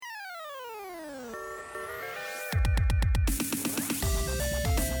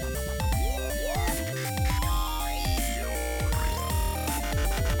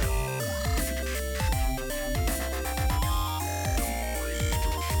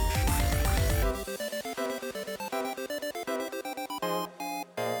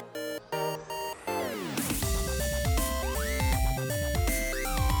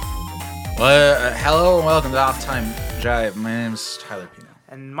Hello and welcome to Off Time Jive. My name is Tyler Pino.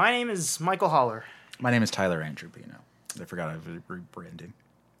 And my name is Michael Holler. My name is Tyler Andrew Pino. I forgot I was rebranding. It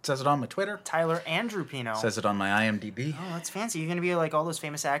says it on my Twitter. Tyler Andrew Pino. It says it on my IMDb. Oh, that's fancy. You're going to be like all those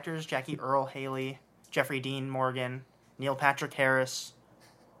famous actors. Jackie Earle Haley, Jeffrey Dean Morgan, Neil Patrick Harris.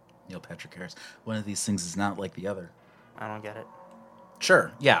 Neil Patrick Harris. One of these things is not like the other. I don't get it.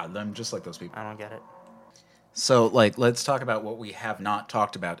 Sure. Yeah, I'm just like those people. I don't get it. So, let's talk about what we have not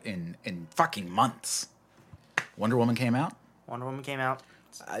talked about in fucking months. Wonder Woman came out. Wonder Woman came out.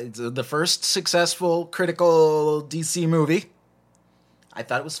 It's the first successful critical DC movie. I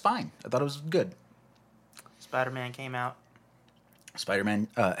thought it was fine. I thought it was good. Spider-Man came out. Spider-Man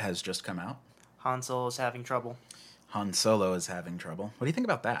has just come out. Han Solo's having trouble. Han Solo is having trouble. What do you think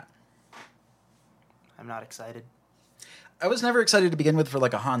about that? I'm not excited. I was never excited to begin with for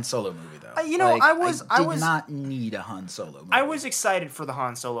like a Han Solo movie, though. I did not need a Han Solo movie. I was excited for the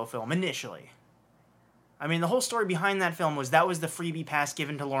Han Solo film initially. I mean, the whole story behind that film was that was the freebie pass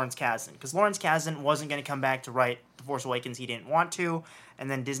given to Lawrence Kasdan. Because Lawrence Kasdan wasn't going to come back to write The Force Awakens. He didn't want to.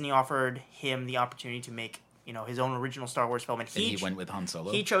 And then Disney offered him the opportunity to make, his own original Star Wars film. And he went with Han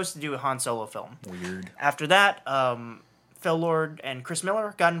Solo? He chose to do a Han Solo film. Weird. After that, Phil Lord and Chris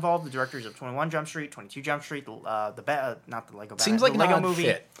Miller got involved, the directors of 21 Jump Street, 22 Jump Street, not the Lego Batman. Seems like the Lego an odd movie.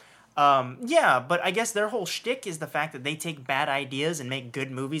 Fit. Yeah, but I guess their whole shtick is the fact that they take bad ideas and make good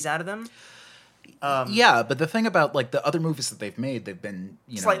movies out of them. Yeah, but the thing about the other movies that they've made, they've been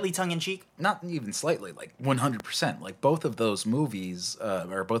slightly tongue-in-cheek. Not even slightly, 100%. Like both of those movies,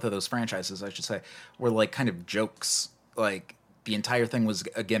 or both of those franchises, I should say, were kind of jokes. The entire thing was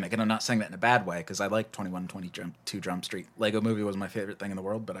a gimmick, and I'm not saying that in a bad way, because I like 22 Jump Street. Lego Movie was my favorite thing in the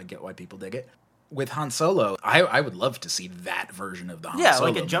world, but I get why people dig it. With Han Solo, I would love to see that version of the Han Solo movie.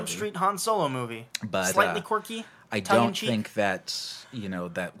 Yeah, like a Jump Street Han Solo movie. But slightly quirky, I don't think that,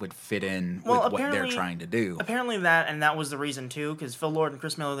 that would fit in with what they're trying to do. Apparently that was the reason, too, because Phil Lord and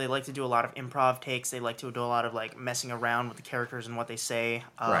Chris Miller, they like to do a lot of improv takes. They like to do a lot of, messing around with the characters and what they say.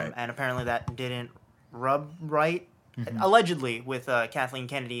 Right. And apparently that didn't rub right. Mm-hmm. Allegedly, with Kathleen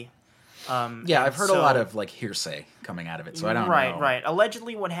Kennedy. I've heard a lot of hearsay coming out of it, so I don't know. Right.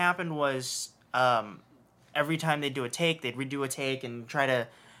 Allegedly, what happened was every time they'd do a take, they'd redo a take and try to,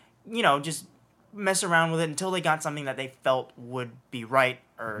 just mess around with it until they got something that they felt would be right,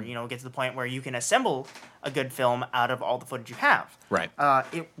 or get to the point where you can assemble a good film out of all the footage you have. Right.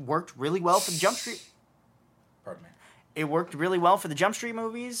 It worked really well for the Jump Street. Pardon me. It worked really well for the Jump Street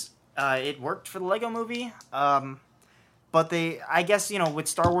movies. It worked for the Lego movie. But I guess, with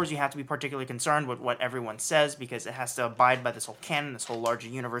Star Wars, you have to be particularly concerned with what everyone says because it has to abide by this whole canon, this whole larger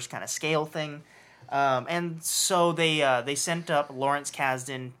universe kind of scale thing. And so they sent up Lawrence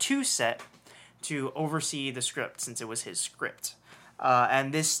Kasdan to set to oversee the script since it was his script.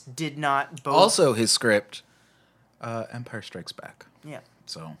 And this did not bode... Also his script, Empire Strikes Back. Yeah.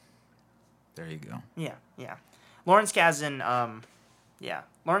 So, there you go. Yeah. Lawrence Kasdan,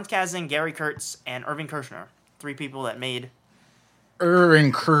 Lawrence Kasdan, Gary Kurtz, and Irving Kershner. 3 people that made...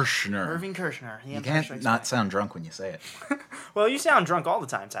 Irving Kershner. You can't not sound drunk when you say it. Well, you sound drunk all the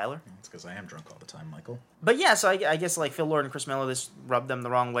time, Tyler. It's because I am drunk all the time, Michael. But yeah, so I guess Phil Lord and Chris Miller, this rubbed them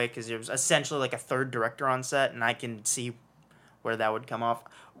the wrong way because there was essentially a third director on set, and I can see where that would come off.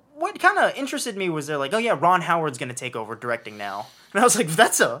 What kind of interested me was they're like, oh yeah, Ron Howard's going to take over directing now. And I was like,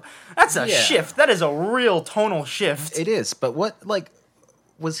 that's a shift. That is a real tonal shift. It is, but what,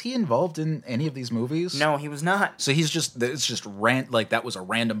 was he involved in any of these movies? No, he was not. So it's just that was a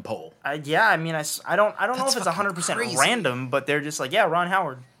random poll. Yeah, I mean, I don't know if it's 100% random, but they're just like, yeah, Ron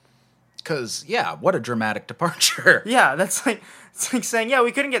Howard. Because, yeah, what a dramatic departure. Yeah, it's like saying, yeah,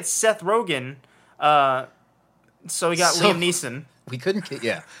 we couldn't get Seth Rogen, so we got Liam Neeson. We couldn't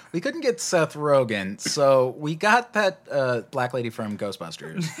get Seth Rogen, so we got that black lady from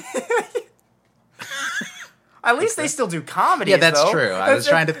Ghostbusters. At least they still do comedies, yeah, that's though. True. I was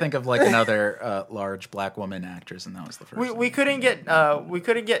trying to think of another large black woman actress, and that was the first. We couldn't get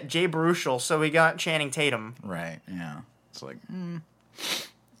Jay Baruchel, so we got Channing Tatum. Right. Yeah. It's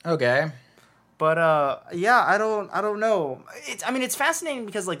okay. But I don't know. It's fascinating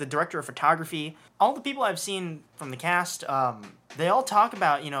because the director of photography, all the people I've seen from the cast, they all talk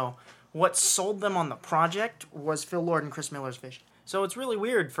about what sold them on the project was Phil Lord and Chris Miller's vision. So it's really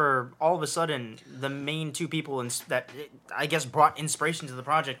weird for all of a sudden the main 2 people that I guess brought inspiration to the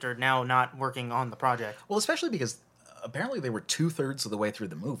project are now not working on the project. Well, especially because apparently they were 2/3 of the way through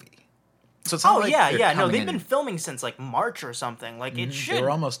the movie. So it's no, they've been filming since March or something. It should. They were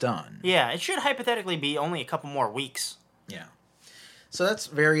almost done. Yeah, it should hypothetically be only a couple more weeks. Yeah. So that's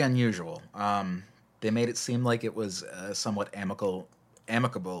very unusual. They made it seem like it was a somewhat amicable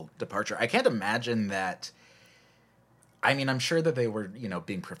amicable departure. I can't imagine that. I mean, I'm sure that they were,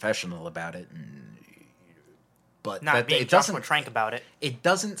 being professional about it, but Not being it Joshua doesn't. Trank about it. It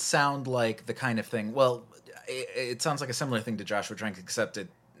doesn't sound like the kind of thing. Well, it sounds like a similar thing to Joshua Trank, except it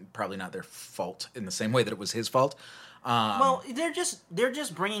probably not their fault in the same way that it was his fault. Well, they're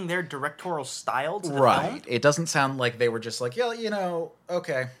just bringing their directorial style to the Right. film. It doesn't sound like they were just like, yeah,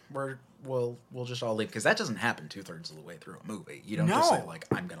 okay, we'll just all leave, because that doesn't happen 2/3 of the way through a movie. You don't just say No. like,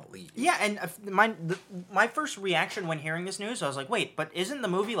 I'm gonna leave. Yeah, and my first reaction when hearing this news, I was like, wait, but isn't the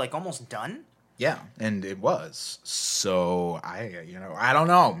movie like almost done? Yeah, and it was. So I don't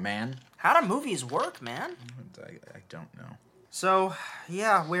know, man. How do movies work, man? I don't know. So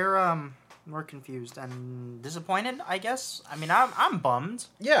yeah, we're confused and disappointed, I guess. I mean, I'm bummed.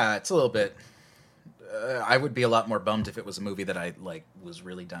 Yeah, it's a little bit. I would be a lot more bummed if it was a movie that I was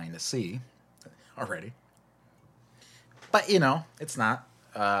really dying to see already. But it's not.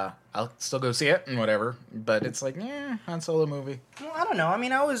 I'll still go see it and whatever. But it's like, Han Solo movie. Well, I don't know. I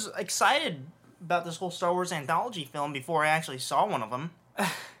mean, I was excited about this whole Star Wars anthology film before I actually saw one of them.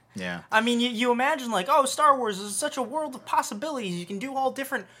 Yeah. I mean, you imagine like, oh, Star Wars is such a world of possibilities. You can do all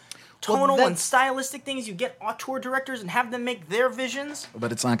different tonal and stylistic things. You get auteur directors and have them make their visions.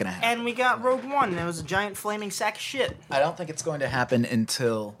 But it's not going to happen. And we got Rogue One, and it was a giant flaming sack of shit. I don't think it's going to happen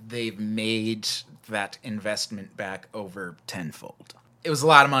until they've made that investment back over tenfold. It was a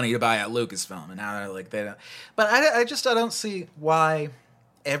lot of money to buy out Lucasfilm, and now they don't. But I don't see why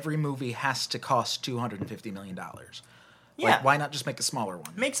every movie has to cost $250 million. Yeah. Why not just make a smaller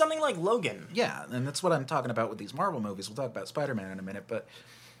one? Make something like Logan. Yeah, and that's what I'm talking about with these Marvel movies. We'll talk about Spider-Man in a minute, but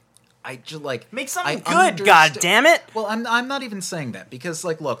I just make something good. understand. God damn it! Well, I'm not even saying that, because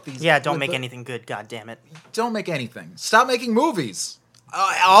look, these. Yeah, don't make anything good. God damn it! Don't make anything. Stop making movies.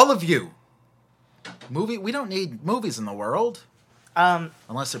 All of you. We don't need movies in the world.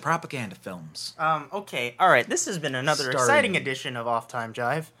 Unless they're propaganda films. Okay, all right. This has been another Starring exciting edition of Off Time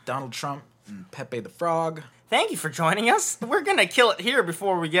Jive. Donald Trump and Pepe the Frog. Thank you for joining us. We're gonna kill it here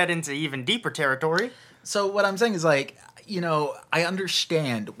before we get into even deeper territory. So what I'm saying is I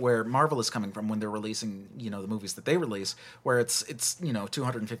understand where Marvel is coming from when they're releasing, the movies that they release, where it's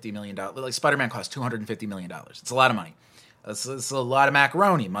 $250 million. Like Spider-Man cost $250 million. It's a lot of money. It's a lot of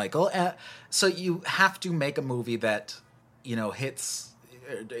macaroni, Michael. So you have to make a movie that,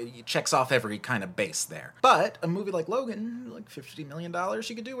 checks off every kind of base there. But a movie like Logan, like $50 million,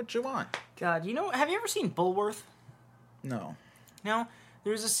 you could do what you want. God, have you ever seen Bulworth? No. No?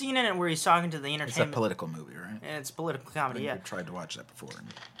 There's a scene in it where he's talking to the entertainment... It's a political movie, right? And it's political comedy, yeah. I tried to watch that before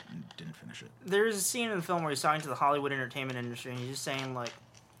and didn't finish it. There's a scene in the film where he's talking to the Hollywood entertainment industry, and he's just saying,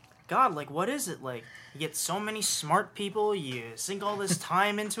 God, what is it? You get so many smart people, you sink all this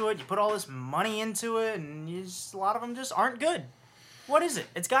time into it, you put all this money into it, and a lot of them just aren't good. What is it?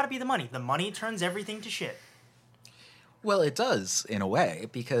 It's got to be the money. The money turns everything to shit. Well, it does, in a way,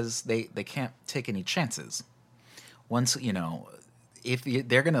 because they can't take any chances. Once, if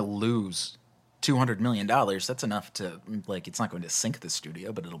they're going to lose $200 million, that's enough to, it's not going to sink the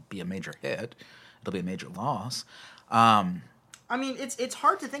studio, but it'll be a major hit. It'll be a major loss. I mean, it's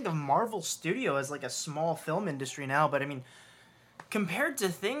hard to think of Marvel Studio as, a small film industry now, but, I mean, compared to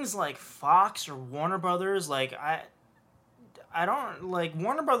things like Fox or Warner Brothers, I don't,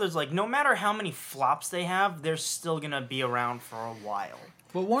 Warner Brothers, no matter how many flops they have, they're still going to be around for a while.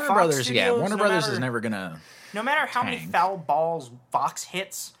 Well, Warner Fox Brothers, Studios, Warner Brothers is never going to No matter how many foul balls Fox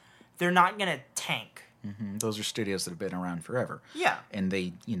hits, they're not going to tank. Mm-hmm. Those are studios that have been around forever. Yeah. And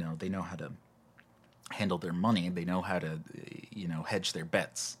they know how to handle their money. They know how to, hedge their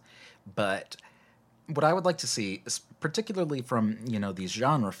bets. But what I would like to see, particularly from, these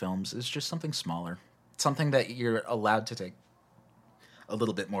genre films, is just something smaller. Something that you're allowed to take a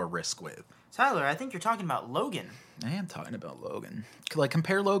little bit more risk with. Tyler, I think you're talking about Logan. I am talking about Logan.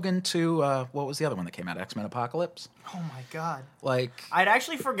 Compare Logan to, what was the other one that came out? X-Men Apocalypse? Oh my god. I'd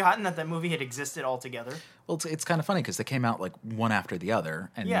actually forgotten that movie had existed altogether. Well, it's kind of funny because they came out, one after the other.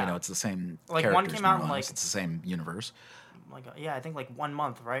 And, yeah. It's the same characters. One came out in, It's the same universe. I think 1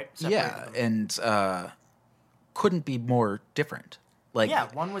 month, right? Yeah, and couldn't be more different.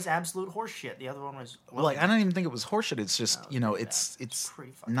 One was absolute horseshit. The other one was... I don't even think it was horseshit. It's just, it's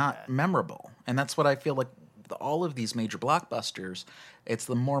not bad. memorable. And that's what I feel like all of these major blockbusters, it's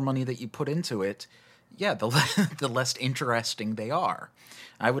the more money that you put into it, the less interesting they are.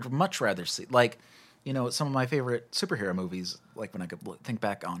 I would much rather see, some of my favorite superhero movies, when I could think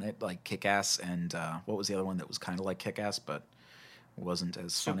back on it, Kick-Ass and, what was the other one that was kind of like Kick-Ass, but wasn't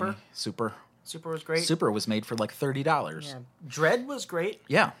as funny? Super. Super was great. Super was made for $30. Yeah. Dredd was great.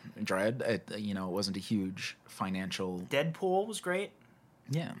 Yeah, Dredd. It wasn't a huge financial. Deadpool was great.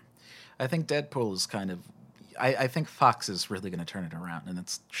 Yeah. I think Deadpool is kind of... I think Fox is really going to turn it around, and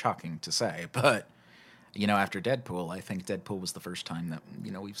it's shocking to say, but, after Deadpool, I think Deadpool was the first time that,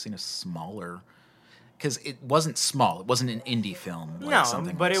 we've seen a smaller... Because it wasn't small. It wasn't an indie film like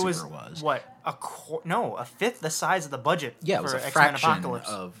something but like it Super was, what, a fifth the size of the budget Yeah, it for was a X-Men fraction Apocalypse.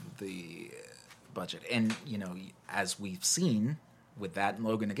 of the budget. And, as we've seen with that and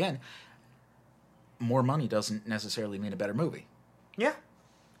Logan again, more money doesn't necessarily mean a better movie. Yeah.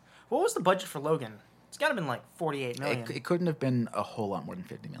 What was the budget for Logan? It's got to have been like $48 million. It couldn't have been a whole lot more than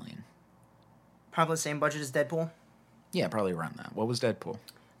 $50 million. Probably the same budget as Deadpool? Yeah, probably around that. What was Deadpool?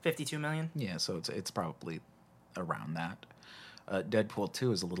 $52 million? Yeah, so it's probably around that. Deadpool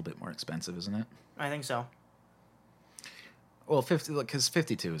 2 is a little bit more expensive, isn't it? I think so. Well,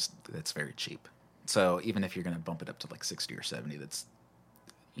 52 that's very cheap. So even if you're going to bump it up to like 60 or 70, that's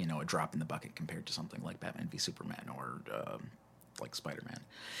a drop in the bucket compared to something like Batman v Superman or like Spider-Man.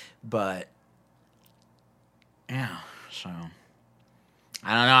 But yeah, so I don't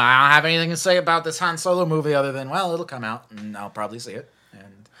know. I don't have anything to say about this Han Solo movie other than, well, it'll come out and I'll probably see it.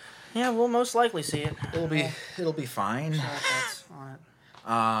 And yeah, we'll most likely see it. It'll be fine.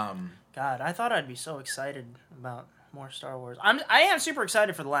 God, I thought I'd be so excited about more Star Wars. I am super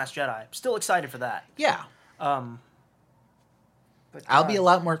excited for The Last Jedi. I'm still excited for that. Yeah. But I'll be a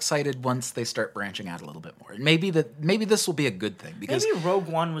lot more excited once they start branching out a little bit more. Maybe this will be a good thing because maybe Rogue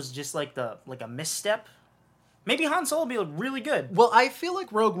One was just like a misstep. Maybe Han Solo will be really good. Well, I feel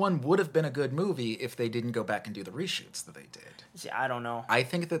like Rogue One would have been a good movie if they didn't go back and do the reshoots that they did. See, I don't know. I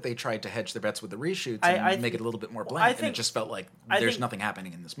think that they tried to hedge their bets with the reshoots and make it a little bit more bland, and it just felt like there's nothing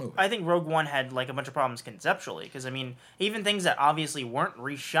happening in this movie. I think Rogue One had like a bunch of problems conceptually, because even things that obviously weren't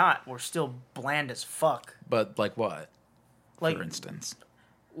reshot were still bland as fuck. But like what? Like, for instance,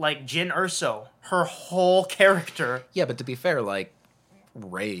 like Jyn Erso, her whole character. Yeah, but to be fair, like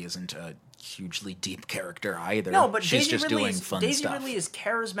Rey isn't a hugely deep character either. No, but she's just doing fun Daisy stuff. Ridley is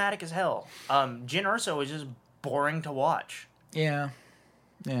charismatic as hell. Jyn Erso is just boring to watch. Yeah.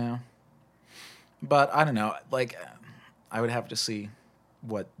 But I don't know. Like, I would have to see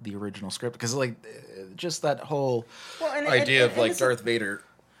what the original script, because like just that whole idea of like Darth Vader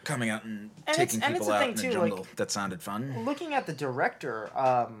coming out and taking people out in the jungle. Like, that sounded fun. Looking at the director,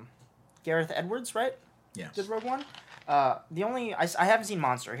 Gareth Edwards, right? Yes. Did Rogue One. The only I haven't seen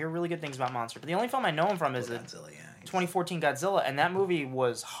Monster. I hear really good things about Monster, but the only film I know him from is the Godzilla, 2014 Godzilla, and that movie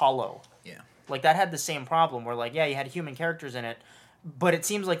was hollow. Yeah. Like, that had the same problem where, like, yeah, you had human characters in it, but it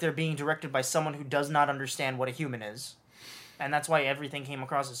seems like they're being directed by someone who does not understand what a human is. And that's why everything came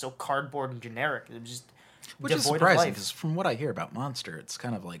across as so cardboard and generic. It was just Which is surprising, because from what I hear about Monster, it's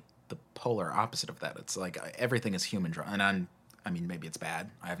kind of like the polar opposite of that. It's like everything is human drama. And maybe it's bad.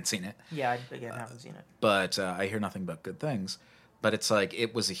 I haven't seen it. Yeah, I haven't seen it. But I hear nothing but good things. But it's like,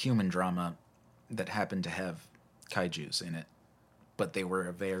 it was a human drama that happened to have kaijus in it. But they were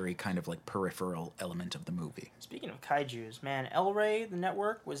a very kind of like peripheral element of the movie. Speaking of kaijus, man, El Rey, the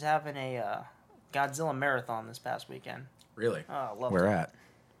network, was having a Godzilla marathon this past weekend. Really? Oh, I loved Where it. at?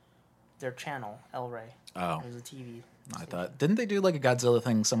 Their channel, El Rey. Oh. It was a TV. I thought, didn't they do like a Godzilla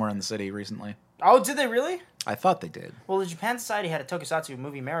thing somewhere in the city recently? Oh, did they really? I thought they did. Well, the Japan Society had a Tokusatsu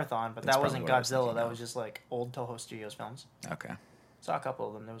movie marathon, but That's that wasn't probably what I was Godzilla. thinking That of. was just like old Toho Studios films. Okay. Saw a couple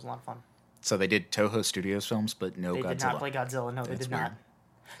of them. There was a lot of fun. So they did Toho Studios films, but no They Godzilla. did not play Godzilla. No, they That's did weird. not.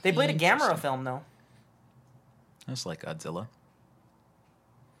 They played a Gamera Interesting. film, though. That's like Godzilla.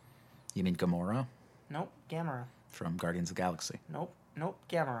 You mean Gamora Nope, Gamera. from Guardians of the Galaxy? Nope,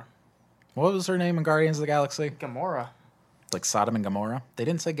 Gamera. What was her name in Guardians of the Galaxy? Gamora. Like Sodom and Gomorrah? They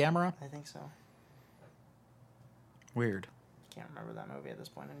didn't say Gamera? I think so. Weird. Can't remember that movie at this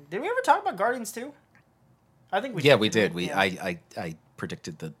point. Did we ever talk about Guardians 2? I think we Yeah, did. we did. Yeah. I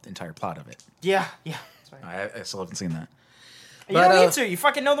predicted the entire plot of it. Yeah. That's right. I still haven't seen that. You But, don't need to. You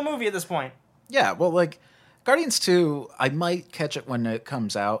fucking know the movie at this point. Yeah, well, like, Guardians 2, I might catch it when it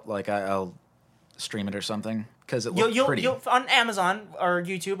comes out. Like, I'll stream it or something, because it looks pretty. You'll on Amazon or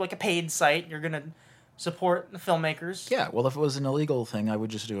YouTube, like a paid site, you're going to support the filmmakers. Yeah, well, if it was an illegal thing, I would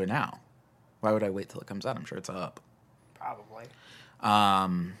just do it now. Why would I wait till it comes out? I'm sure it's up. Probably.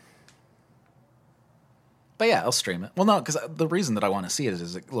 But yeah, I'll stream it. Well, no, because the reason that I want to see it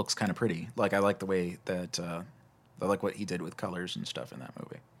is it looks kind of pretty. Like, I like the way that, I like what he did with colors and stuff in that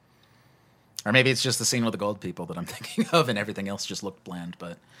movie. Or maybe it's just the scene with the gold people that I'm thinking of, and everything else just looked bland.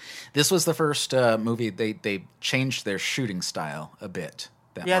 But this was the first movie, they changed their shooting style a bit.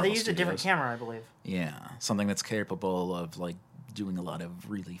 Yeah, they used a different camera, I believe. Yeah, something that's capable of, like, doing a lot of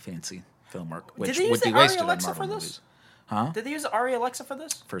really fancy film work, which Did they use would be the Arri wasted on Alexa Marvel for this? movies. Huh? Did they use the Arri Alexa for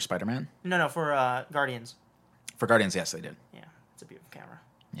this? For Spider-Man? No, for Guardians. For Guardians, yes, they did. Yeah. It's a beautiful camera.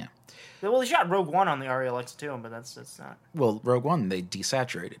 Yeah. Well, they shot Rogue One on the Arri Alexa too, but that's not. Well, Rogue One, they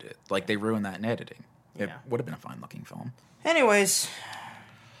desaturated it. Like, they ruined that in editing. It Yeah. would have been a fine-looking film. Anyways,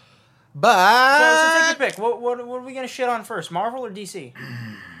 But... so take your pick. What are we gonna shit on first, Marvel or DC?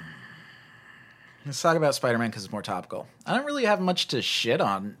 Let's talk about Spider-Man because it's more topical. I don't really have much to shit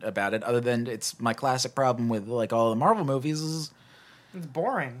on about it, other than it's my classic problem with like all the Marvel movies is It's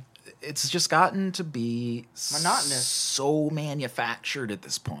boring. it's just gotten to be Monotonous. so manufactured at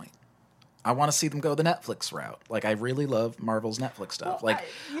this point. I want to see them go the Netflix route. Like, I really love Marvel's Netflix stuff. Well, like,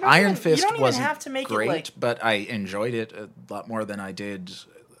 you don't Iron even- Fist you don't even wasn't have to make it, great, like- but I enjoyed it a lot more than I did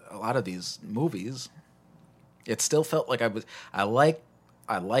a lot of these movies. It still felt like I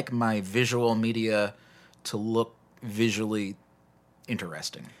like my visual media to look visually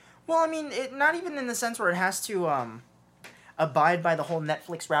interesting. Well, I mean, not even in the sense where it has to abide by the whole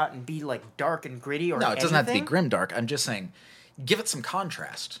Netflix route and be like dark and gritty or No, it doesn't have to be anything. grimdark. I'm just saying, give it some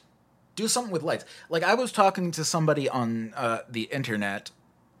contrast. Do something with lights. Like, I was talking to somebody on the internet.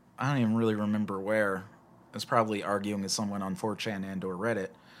 I don't even really remember where. I was probably arguing with someone on 4chan and or Reddit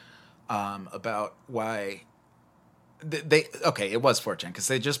about why it was 4chan because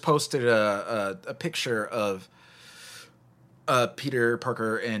they just posted a picture of Peter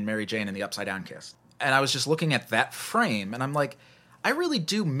Parker and Mary Jane in the Upside Down kiss. And I was just looking at that frame, and I'm like, I really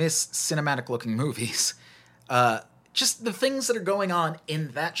do miss cinematic looking movies. Just the things that are going on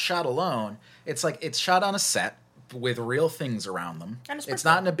in that shot alone. It's like it's shot on a set with real things around them. And it's It's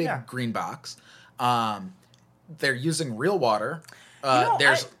not in a big yeah. green box. They're using real water. know,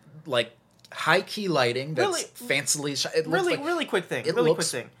 There's like high key lighting that's Really- fancily shot. It looks like, Really quick thing. it Really quick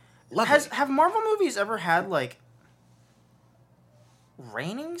looks thing. lovely. Have Marvel movies ever had like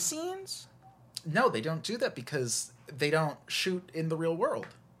raining scenes? No, they don't do that because they don't shoot in the real world.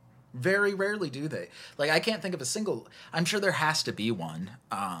 Very rarely do they. Like, I can't think of a single. I'm sure there has to be one.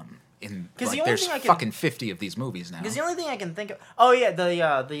 In 'Cause the like, only there's thing I can- fucking 50 of these movies now. Because the only thing I can think of. Oh yeah,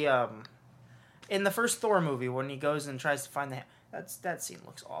 the in the first Thor movie when he goes and tries to find the that scene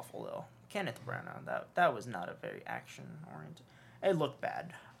looks awful though. Kenneth Branagh, that was not a very action oriented. It looked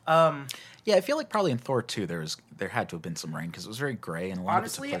bad. Yeah, I feel like probably in Thor 2 there had to have been some rain because it was very gray and a lot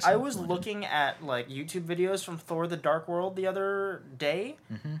Honestly, of it took place I in was London. looking at like YouTube videos from Thor: The Dark World the other day,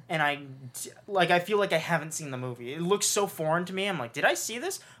 Mm-hmm. and I feel like I haven't seen the movie. It looks so foreign to me. I'm like, did I see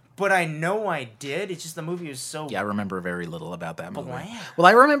this? But I know I did. It's just the movie was so. Yeah, I remember very little about that movie. Bland. Well,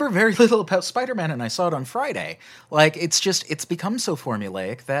 I remember very little about Spider-Man, and I saw it on Friday. Like, it's become so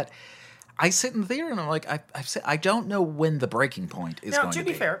formulaic that I sit in the theater and I'm like, I don't know when the breaking point is Now, going to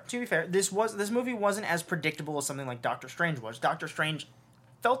be fair, this movie wasn't as predictable as something like Doctor Strange was. Doctor Strange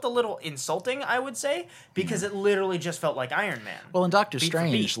felt a little insulting, I would say, because it literally just felt like Iron Man. Well, in Doctor Beat for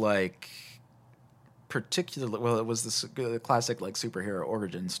Strange, beat. like, particularly, well, it was this classic, like, superhero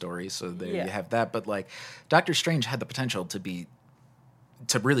origin story, so there Yeah. you have that, but, like, Doctor Strange had the potential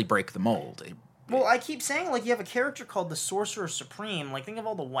to really break the mold. Well, I keep saying, like, you have a character called the Sorcerer Supreme. Like, think of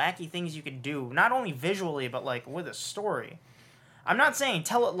all the wacky things you could do, not only visually, but, like, with a story. I'm not saying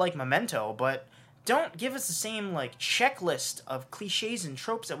tell it like Memento, but don't give us the same, like, checklist of cliches and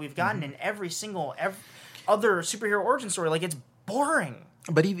tropes that we've gotten in every single other superhero origin story. Like, it's boring.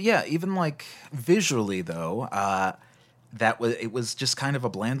 But even like visually though, it was just kind of a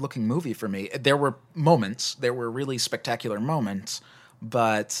bland looking movie for me. There were really spectacular moments,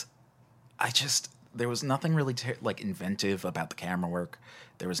 but there was nothing really like inventive about the camera work.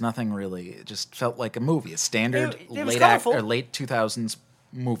 There was nothing really. It just felt like a movie, a standard It was colorful. late 2000s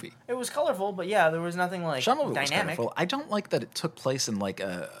movie. It was colorful, but yeah, there was nothing, like, Some of it was dynamic. colorful. I don't like that it took place in like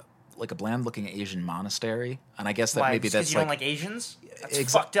a bland looking Asian monastery, and I guess that Why? maybe Just 'cause that's you don't like Asians? That's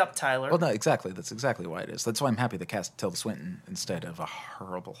Exa- fucked up, Tyler. Well, no, exactly. That's exactly why it is. That's why I'm happy they cast Tilda Swinton instead of a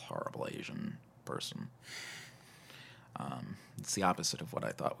horrible, horrible Asian person. It's the opposite of what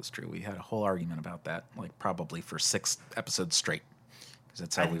I thought was true. We had a whole argument about that, like probably for 6 episodes straight, because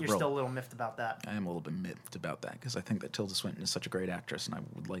that's how I we think you're roll. still a little miffed about that. I am a little bit miffed about that because I think that Tilda Swinton is such a great actress, and I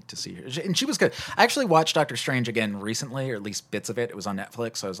would like to see her. And she was good. I actually watched Doctor Strange again recently, or at least bits of it. It was on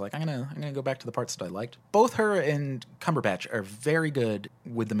Netflix, so I was like, I'm gonna go back to the parts that I liked. Both her and Cumberbatch are very good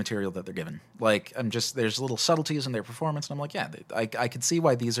with the material that they're given. Like, there's little subtleties in their performance, and I'm like, yeah, I could see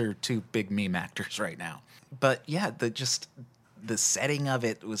why these are 2 big meme actors right now. But yeah, the setting of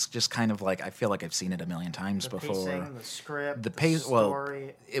it was just kind of like, I feel like I've seen it a million times The before. pacing, the script, The the pace, well,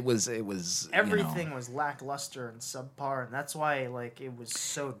 story. it was Everything was lackluster and subpar, and that's why, like, it was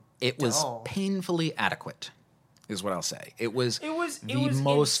so It was dull. painfully adequate, is what I'll say. It was It was the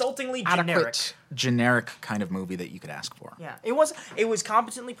most insultingly adequate, generic kind of movie that you could ask for. Yeah, it was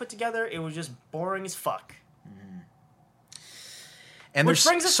competently put together. It was just boring as fuck. And Which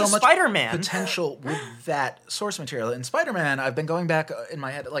there's brings us so to much Spider-Man. potential with that source material. In Spider-Man, I've been going back in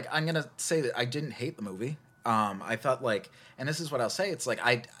my head. Like, I'm gonna say that I didn't hate the movie. I thought like, and this is what I'll say. It's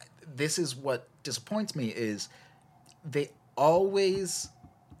like this is what disappoints me is they always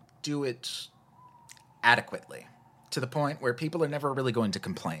do it adequately to the point where people are never really going to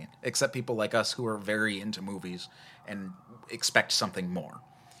complain, except people like us who are very into movies and expect something more.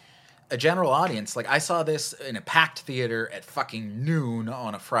 A general audience, like I saw this in a packed theater at fucking noon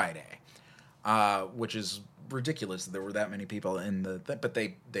on a Friday, which is ridiculous that there were that many people in but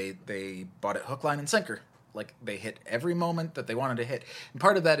they bought it hook, line, and sinker. Like they hit every moment that they wanted to hit. And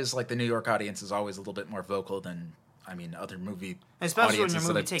part of that is like the New York audience is always a little bit more vocal than, I mean, other movie Especially when audiences your that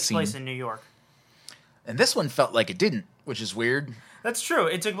movie I've takes seen. place in New York. And this one felt like it didn't, which is weird. That's true.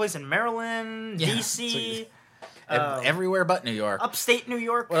 It took place in Maryland, Yeah, D.C., Everywhere but New York. upstate New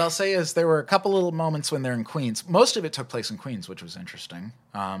York. What I'll say is there were a couple little moments when they're in Queens. Most of it took place in Queens, which was interesting.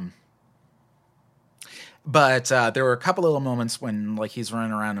 But there were a couple little moments when like he's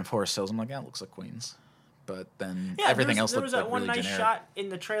running around in Forest Hills. I'm like, it looks like Queens. But then everything else looked like there was that one really nice generic. shot in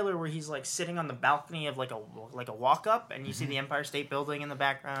the trailer where he's like sitting on the balcony of like a walk up, and you see the Empire State Building in the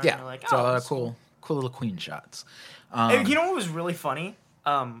background. And Yeah, you're like, so that's cool little Queen shots. And you know what was really funny?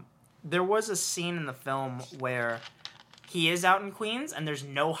 There was a scene in the film where he is out in Queens, and there's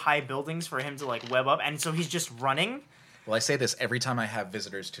no high buildings for him to like web up, and so he's just running. Well, I say this every time I have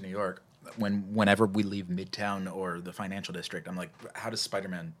visitors to New York. Whenever we leave Midtown or the financial district, I'm like, how does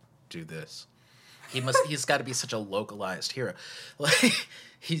Spider-Man do this? He's got to be such a localized hero. Like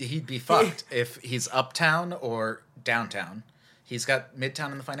he'd be fucked if he's uptown or downtown. He's got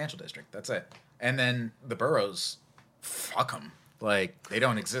Midtown and the financial district. That's it. And then the boroughs, fuck them. Like they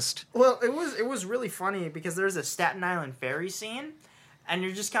don't exist. Well, it was really funny because there's a Staten Island ferry scene, and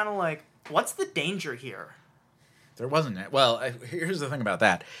you're just kind of like, what's the danger here? There wasn't it. Well, here's the thing about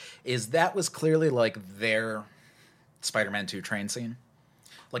that is that was clearly like their Spider-Man 2 train scene.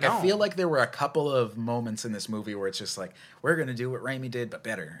 Like, No. I feel like there were a couple of moments in this movie where it's just like, we're going to do what Raimi did, but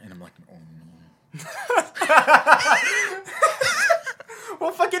better. And I'm like, oh, no.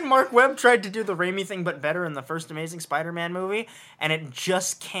 Well, fucking Mark Webb tried to do the Raimi thing, but better in the first Amazing Spider-Man movie, and it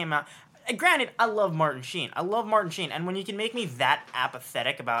just came out. And granted, I love Martin Sheen. And when you can make me that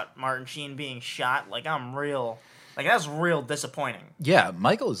apathetic about Martin Sheen being shot, like, I'm real... Like, that's real disappointing. Yeah,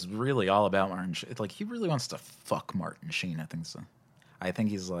 Michael is really all about Martin Sheen. Like, he really wants to fuck Martin Sheen, I think so. I think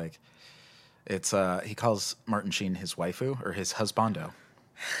he's like... he calls Martin Sheen his waifu, or his husbando.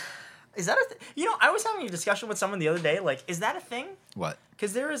 Is that a You know, I was having a discussion with someone the other day, like, is that a thing? What?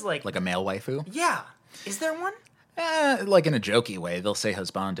 Because there is, like... Like a male waifu? Yeah. Is there one? Like in a jokey way, they'll say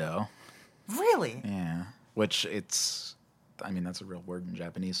husbando. Really? Yeah, which it's... I mean, that's a real word in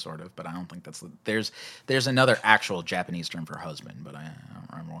Japanese, sort of, but I don't think that's... There's another actual Japanese term for husband, but I don't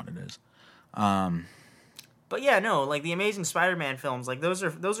remember what it is. But yeah, no, like, the Amazing Spider-Man films, like, those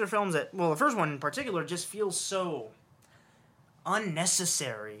are films that... Well, the first one in particular just feels so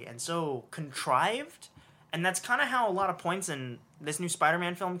unnecessary and so contrived, and that's kind of how a lot of points in this new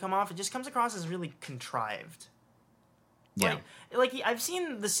Spider-Man film come off. It just comes across as really contrived. Yeah. Like I've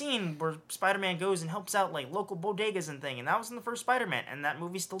seen the scene where Spider-Man goes and helps out like local bodegas and thing, and that was in the first Spider-Man, and that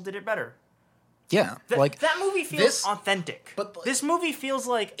movie still did it better. Yeah, like that movie feels authentic. But this movie feels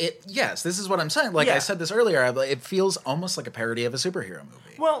like it. Yes, this is what I'm saying. Like I said this earlier, it feels almost like a parody of a superhero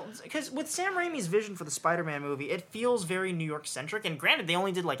movie. Well, because with Sam Raimi's vision for the Spider-Man movie, it feels very New York centric. And granted, they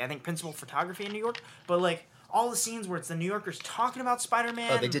only did like I think principal photography in New York, but like all the scenes where it's the New Yorkers talking about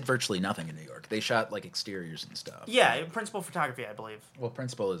Spider-Man. Oh, they did virtually nothing in New York. They shot like exteriors and stuff. Yeah, principal photography, I believe. Well,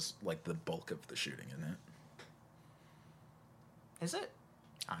 principal is like the bulk of the shooting, isn't it? Is it?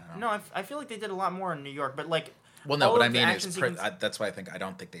 I don't know. No, I feel like they did a lot more in New York, but like. Well, no, what I mean is that's why I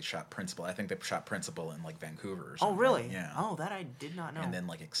don't think they shot principal. I think they shot principal in like Vancouver or something. Oh, really? Yeah. Oh, that I did not know. And then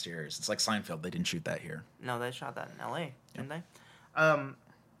like exteriors. It's like Seinfeld. They didn't shoot that here. No, they shot that in L.A., didn't they?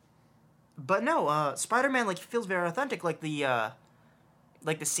 But no, Spider-Man like feels very authentic. Like the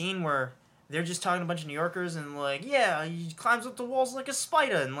scene where they're just talking to a bunch of New Yorkers and like, yeah, he climbs up the walls like a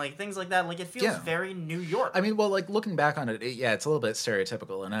spider and like things like that. Like it feels very New York. I mean, well, like looking back on it, it's a little bit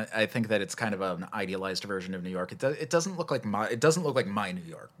stereotypical, and I think that it's kind of an idealized version of New York. It doesn't look like my New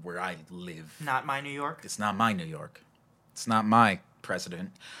York where I live. Not my New York. It's not my New York. It's not my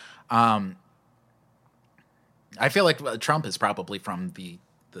president. I feel like Trump is probably from the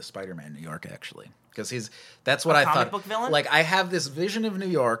Spider-Man New York, actually. Because that's what I thought. Comic book villain? Like, I have this vision of New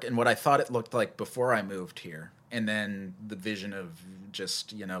York and what I thought it looked like before I moved here. And then the vision of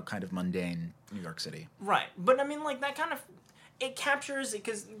just, kind of mundane New York City. Right. But, I mean, like, that kind of... It captures...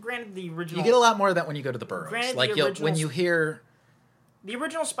 Because, granted, the original... You get a lot more of that when you go to the boroughs. Granted, like, when you hear... The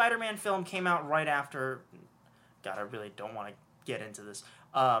original Spider-Man film came out right after. God, I really don't want to get into this.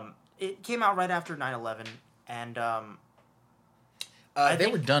 It came out right after 9/11, and they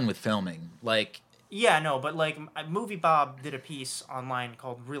were done with filming. Like, yeah, no, but like Movie Bob did a piece online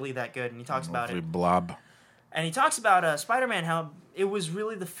called "Really That Good," and he talks about it. Blob. And he talks about Spider-Man, how it was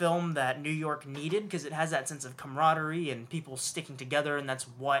really the film that New York needed because it has that sense of camaraderie and people sticking together, and that's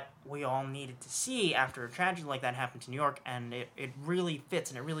what we all needed to see after a tragedy like that happened to New York, and it really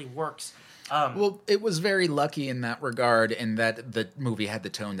fits and it really works. Well, it was very lucky in that regard, in that the movie had the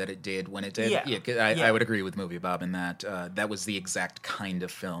tone that it did when it did. Yeah. I would agree with Movie Bob in that. That was the exact kind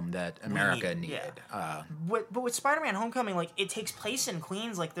of film that America needed. Yeah. But with Spider-Man Homecoming, like, it takes place in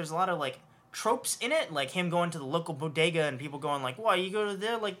Queens. Like, there's a lot of, like, tropes in it, like him going to the local bodega and people going like, "Why you go to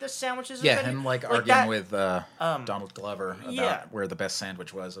there? Like, this sandwiches." Yeah, him like arguing that, with Donald Glover about where the best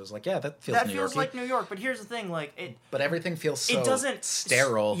sandwich was. I was like, yeah, that feels New York. That feels like New York. But here's the thing, like it. But everything feels so it doesn't,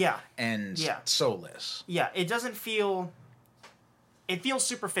 sterile. And soulless. Yeah, it doesn't feel. It feels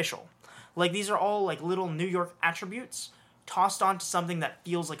superficial. Like, these are all like little New York attributes tossed onto something that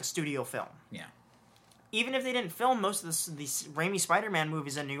feels like a studio film. Yeah. Even if they didn't film most of these Raimi Spider-Man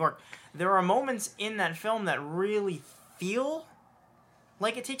movies in New York, there are moments in that film that really feel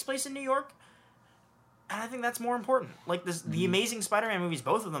like it takes place in New York. And I think that's more important. Like, the Amazing Spider-Man movies,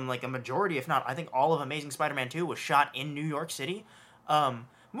 both of them, like a majority, if not, I think all of Amazing Spider-Man 2 was shot in New York City.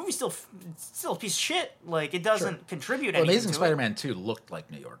 Movie's still a piece of shit. Like, it doesn't contribute anything Amazing to Spider-Man 2 looked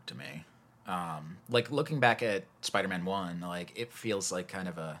like New York to me. Like, looking back at Spider-Man 1, like, it feels like kind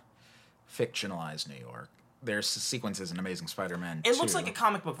of a fictionalized New York. There's sequences in Amazing Spider-Man 2. It looks like a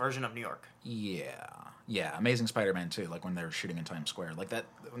comic book version of New York. Yeah, Amazing Spider-Man 2, like when they were shooting in Times Square. Like that,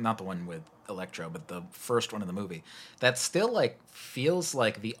 not the one with Electro, but the first one of the movie. That still, like, feels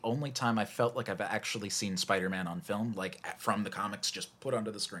like the only time I felt like I've actually seen Spider-Man on film, like, from the comics just put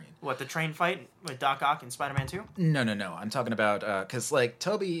onto the screen. What, the train fight with Doc Ock in Spider-Man 2? No. I'm talking about, because, like,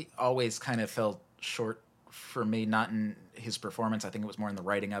 Tobey always kind of fell short for me, not in his performance. I think it was more in the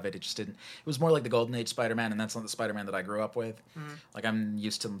writing of it. It just didn't. It was more like the Golden Age Spider-Man, and that's not the Spider-Man that I grew up with. Like, I'm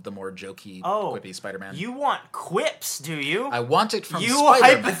used to the more jokey, quippy Spider-Man. You want quips, do you? I want it from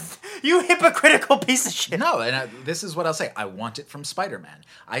Spider-Man. You hypocritical piece of shit. No, and this is what I'll say. I want it from Spider-Man.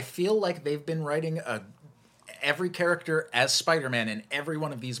 I feel like they've been writing every character as Spider-Man in every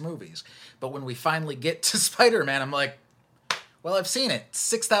one of these movies. But when we finally get to Spider-Man, I'm like, well, I've seen it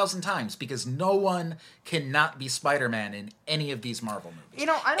 6,000 times because no one cannot be Spider-Man in any of these Marvel movies. You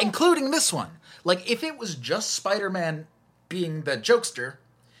know, I don't... Including this one. Like, if it was just Spider-Man being the jokester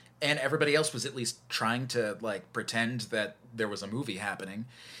and everybody else was at least trying to, like, pretend that there was a movie happening,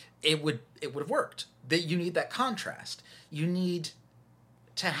 it would have worked. That you need that contrast. You need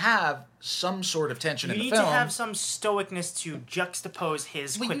to have some sort of tension in the film. You need to have some stoicness to juxtapose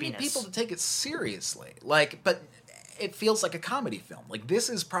his quippiness. You need people to take it seriously. Like, but it feels like a comedy film. Like, this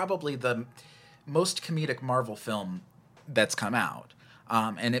is probably the most comedic Marvel film that's come out.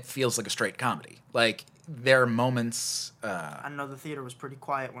 And it feels like a straight comedy. Like, there are moments... I know the theater was pretty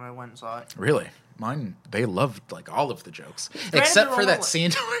quiet when I went and saw it. Really? Mine, they loved, like, all of the jokes. Except for that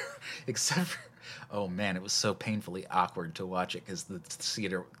scene except for... Oh, man, it was so painfully awkward to watch it because the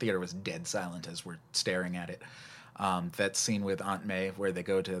theater was dead silent as we're staring at it. That scene with Aunt May where they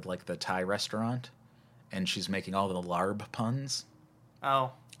go to, like, the Thai restaurant and she's making all the larb puns.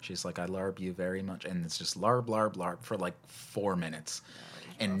 Oh. She's like, I larb you very much. And it's just larb, larb, larb for, like, 4 minutes.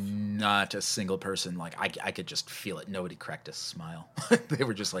 And not a single person, like, I could just feel it. Nobody cracked a smile. They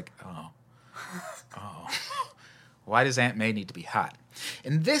were just like, oh. Why does Aunt May need to be hot?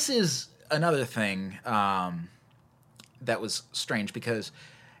 And this is another thing that was strange because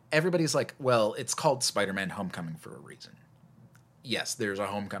everybody's like, well, it's called Spider-Man Homecoming for a reason. Yes, there's a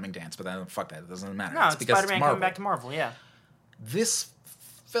homecoming dance, but fuck that. It doesn't matter. No, it's because Spider-Man coming back to Marvel, yeah. This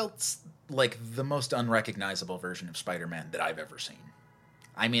felt like the most unrecognizable version of Spider-Man that I've ever seen.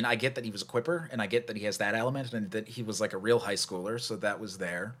 I mean, I get that he was a quipper, and I get that he has that element, and that he was like a real high schooler, so that was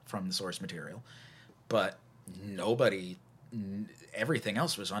there from the source material. But everything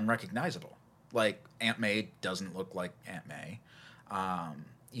else was unrecognizable. Like, Aunt May doesn't look like Aunt May. I'm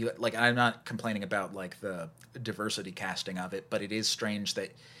not complaining about, like, the diversity casting of it, but it is strange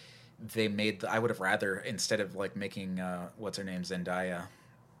that they made... I would have rather, instead of, like, making, what's-her-name, Zendaya,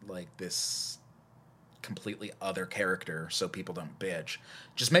 like, this completely other character so people don't bitch,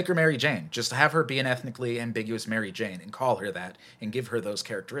 just make her Mary Jane. Just have her be an ethnically ambiguous Mary Jane and call her that and give her those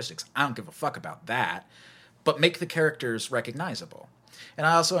characteristics. I don't give a fuck about that, but make the characters recognizable. And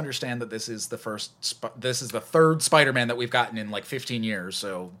I also understand that this is the third Spider-Man that we've gotten in like 15 years,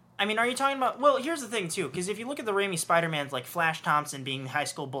 so I mean, are you talking about? Well, here's the thing too, because if you look at the Raimi Spider-Mans, like Flash Thompson being the high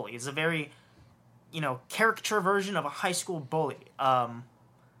school bully, it's a very, caricature version of a high school bully.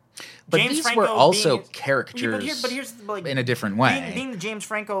 But James these Franco were also being, characters but here's like in a different way. being the James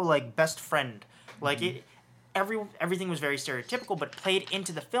Franco like best friend, like everything was very stereotypical, but played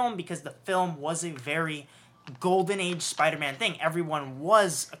into the film because the film was a very golden age Spider-Man thing. Everyone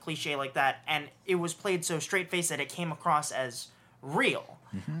was a cliche like that, and it was played so straight-faced that it came across as real.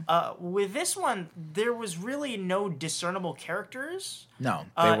 With this one, there was really no discernible characters. No,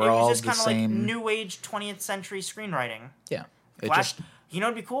 they were all It was just the kind of same. like new age 20th century screenwriting. Yeah, it Flash, just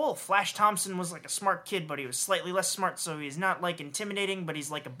it'd be cool. Flash Thompson was like a smart kid, but he was slightly less smart, so he's not like intimidating, but he's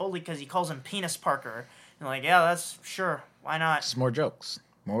like a bully because he calls him Penis Parker. And like, yeah, that's sure, why not? it's more jokes.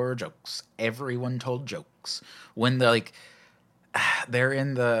 More jokes. Everyone told jokes. When they're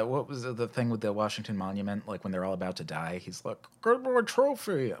in what was the thing with the Washington Monument? Like when they're all about to die, he's like, "Get my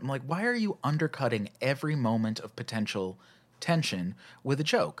trophy." I'm like, why are you undercutting every moment of potential tension with a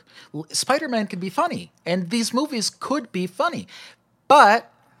joke? Spider-Man can be funny, and these movies could be funny,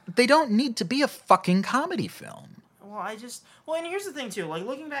 but they don't need to be a fucking comedy film. Well, and here's the thing too. Like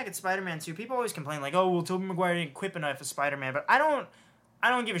looking back at Spider-Man 2, people always complain like, "Oh, well, Tobey Maguire didn't quip a knife as Spider-Man," but I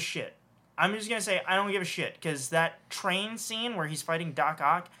don't give a shit. I'm just gonna say I don't give a shit because that train scene where he's fighting Doc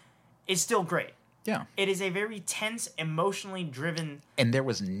Ock is still great. Yeah. It is a very tense, emotionally driven, And there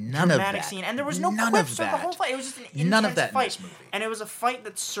was none of dramatic that. scene, and there was no none quips of throughout that. the whole fight. It was just an intense None of that fight, in this movie. and it was a fight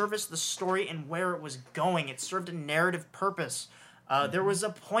that serviced the story and where it was going. It served a narrative purpose. There was a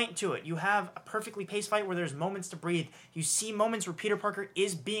point to it. You have a perfectly paced fight where there's moments to breathe. You see moments where Peter Parker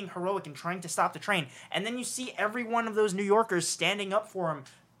is being heroic and trying to stop the train, and then you see every one of those New Yorkers standing up for him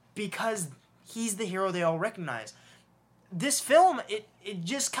because he's the hero they all recognize. This film, it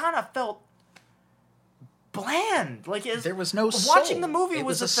just kind of felt bland. Like There was no watching soul. the movie It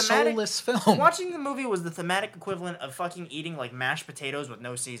was was the a thematic. soulless film. Watching the movie was the thematic equivalent of fucking eating like mashed potatoes with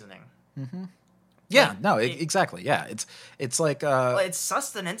no seasoning. Yeah, Like, no, exactly. Yeah, it's like Well, it's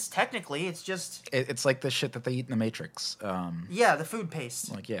sustenance technically. It's just it's like the shit that they eat in the Matrix. yeah, the food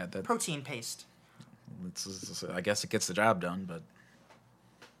paste, Like yeah, that protein paste. I guess it gets the job done, but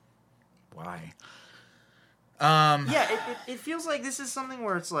why? Yeah, it feels like this is something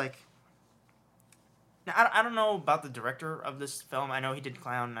where it's like. Now, I don't know about the director of this film. I know he did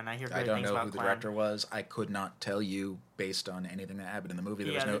Clown, and I hear I great don't things know about who the Clown. director was. I could not tell you based on anything that happened in the movie.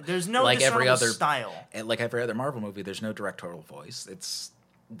 There's no like every discernible other style. like every other Marvel movie. There's no directorial voice.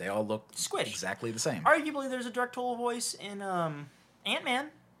 They all look Squish. exactly the same. Arguably, there's a directorial voice in Ant-Man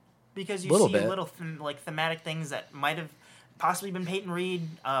because you Little see bit. little thematic things that might have possibly been Peyton Reed,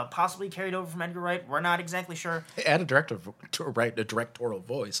 possibly carried over from Edgar Wright. We're not exactly sure. It had a director to write a directorial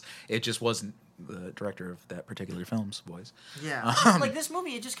voice. It just wasn't the director of that particular film's voice. Yeah, like this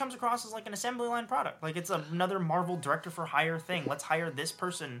movie, it just comes across as like an assembly line product. Like it's another Marvel director for hire thing. Let's hire this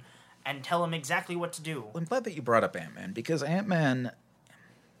person and tell him exactly what to do. I'm glad that you brought up Ant-Man because Ant-Man,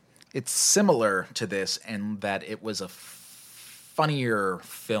 it's similar to this in that it was a funnier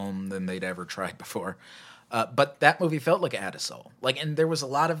film than they'd ever tried before. But that movie felt like it had a soul. Like, and there was a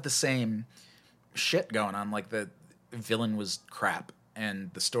lot of the same shit going on. Like the villain was crap and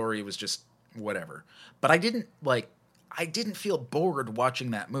the story was just whatever. But I didn't feel bored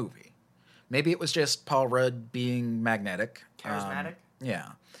watching that movie. Maybe it was just Paul Rudd being magnetic. Charismatic? Yeah.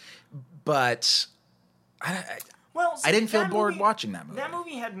 But I See, didn't feel that bored movie- watching that movie. That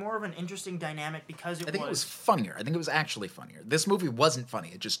movie had more of an interesting dynamic because I think it was funnier. I think it was actually funnier. This movie wasn't funny.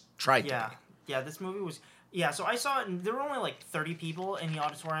 It just tried to be. Yeah, this movie was. Yeah, so I saw it, and there were only like 30 people in the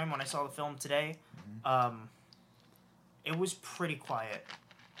auditorium when I saw the film today. It was pretty quiet.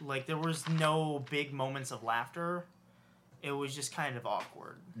 Like, there was no big moments of laughter. It was just kind of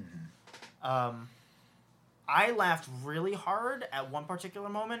awkward. I laughed really hard at one particular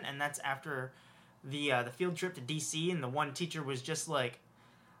moment, and that's after the field trip to DC, and the one teacher was just like,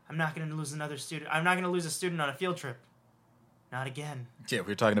 I'm not going to lose another student. I'm not going to lose a student on a field trip. Not again. Yeah, we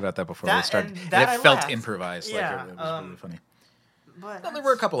were talking about that before That- we started. and And that it I felt laughed. improvised. Yeah, Like it was really funny. But Well, there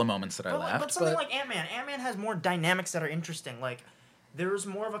were a couple of moments that I But laughed. something like Ant-Man. Ant-Man has more dynamics that are interesting. Like, there's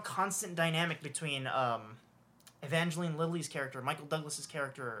more of a constant dynamic between Evangeline Lilly's character, Michael Douglas's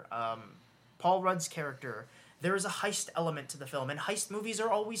character, Paul Rudd's character. There is a heist element to the film, and heist movies are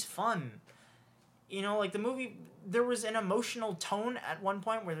always fun. You know, like the movie, there was an emotional tone at one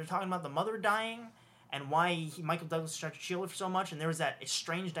point where they're talking about the mother dying and why Michael Douglas tried to shield her for so much, and there was that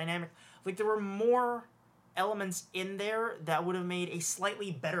strange dynamic. Like, there were more elements in there that would have made a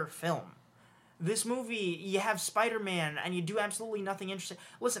slightly better film. This movie, you have Spider-Man, and you do absolutely nothing interesting.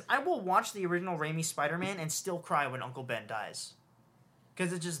 Listen, I will watch the original Raimi Spider-Man and still cry when Uncle Ben dies.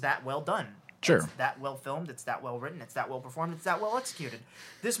 because it's just that well done. Sure. It's that well filmed. It's that well written. It's that well performed. It's that well executed.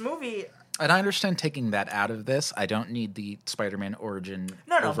 This movie. And I understand taking that out of this. I don't need the Spider-Man origin.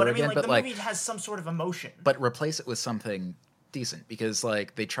 No, over but I mean, again, like, but the movie has some sort of emotion. But replace it with something decent, because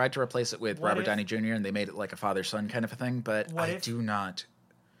like they tried to replace it with Robert Downey Jr. and they made it like a father-son kind of a thing. But I do not.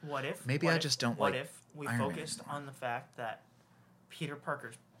 What if? Maybe I just don't like. What if we focused on the fact that Peter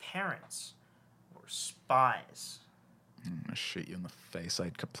Parker's parents were spies? I'm gonna shoot you in the face.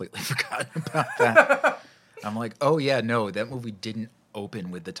 I'd completely forgotten about that. I'm like, oh yeah, no, that movie didn't open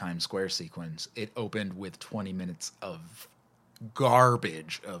with the Times Square sequence. It opened with 20 minutes of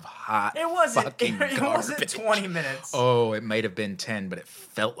garbage, of hot fucking garbage. It wasn't 20 minutes. Oh, it might have been 10, but it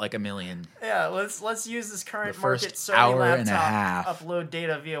felt like a million. Yeah, let's use this current The market first Sony hour laptop, and a half. upload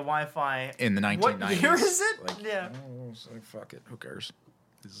data via Wi-Fi. In the 1990s. What year is it? Like, yeah. Oh, so fuck it. Who cares?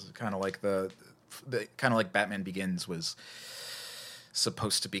 This is kind of like the kind of like Batman Begins was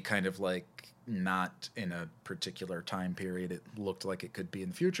supposed to be kind of like not in a particular time period. It looked like it could be in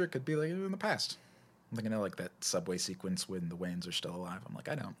the future. It could be like in the past. I'm thinking of like that subway sequence when the Waynes are still alive. I'm like,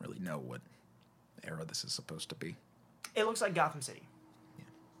 I don't really know what era this is supposed to be. It looks like Gotham City.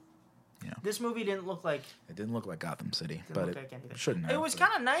 Yeah. This movie didn't look like. It didn't look like Gotham City, but it like shouldn't have. It was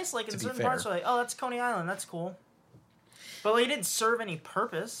kind of nice, like in certain parts, were like, oh, that's Coney Island, that's cool. But like, it didn't serve any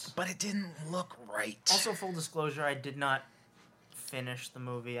purpose. But it didn't look right. Also, full disclosure, I did not finish the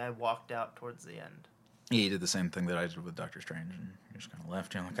movie. I walked out towards the end. Yeah, you did the same thing that I did with Doctor Strange, and you just kind of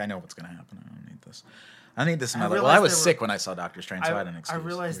left. You're like, I know what's going to happen. I don't need this. I need this in my life. Well, I was sick when I saw Doctor Strange, so I had an excuse. I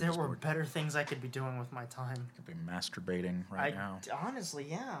realized there were better things I could be doing with my time. I could be masturbating right now. Honestly,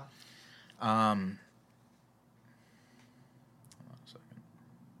 yeah. Hold on a second.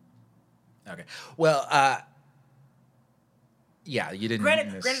 Okay. Well, yeah, you didn't.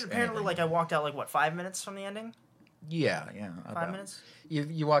 Granted, apparently, like I walked out like what 5 minutes from the ending. Yeah. 5 minutes.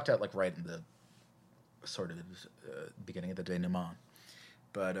 You walked out like right in the sort of beginning of the denouement,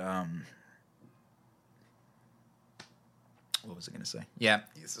 but what was I going to say? Yeah,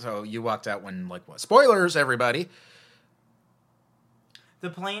 so you walked out when like what? Spoilers, everybody. The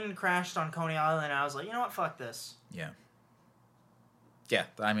plane crashed on Coney Island, and I was like, you know what? Fuck this. Yeah. Yeah,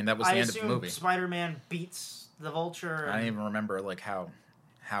 I mean that was the end of the movie. Spider-Man beats the Vulture. I don't even remember like how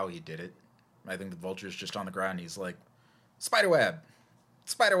he did it. I think the Vulture's just on the ground. He's like, Spiderweb,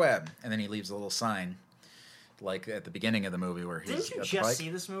 and then he leaves a little sign, like at the beginning of the movie where he's. Didn't you just see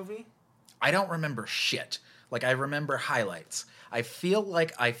this movie? I don't remember shit. Like I remember highlights. I feel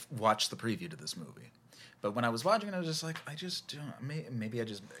like I watched the preview to this movie, but when I was watching it, I was just like, I just don't. Maybe I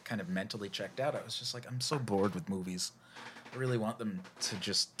just kind of mentally checked out. I was just like, I'm so bored with movies. I really want them to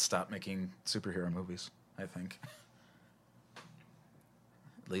just stop making superhero movies, I think.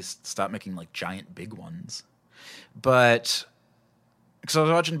 At least stop making, like, giant big ones. But, because I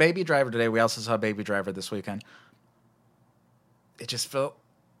was watching Baby Driver today. We also saw Baby Driver this weekend. It just felt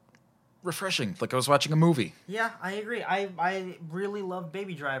refreshing, like I was watching a movie. Yeah, I agree. I really love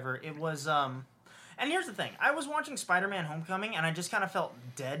Baby Driver. It was, And here's the thing. I was watching Spider-Man Homecoming, and I just kind of felt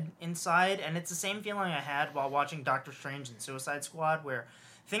dead inside, and it's the same feeling I had while watching Doctor Strange and Suicide Squad, where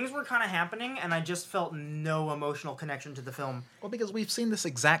things were kind of happening, and I just felt no emotional connection to the film. Well, because we've seen this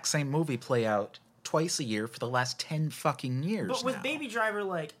exact same movie play out twice a year for the last 10 fucking years But with now. Baby Driver,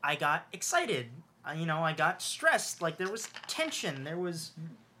 like, I got excited. I got stressed. Like, there was tension. It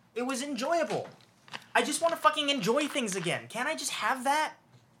was enjoyable. I just want to fucking enjoy things again. Can't I just have that?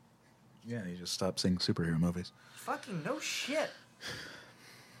 Yeah, you just stop seeing superhero movies. Fucking no shit.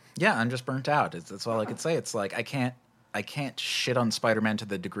 Yeah, I'm just burnt out. That's all I could say. It's like I can't shit on Spider-Man to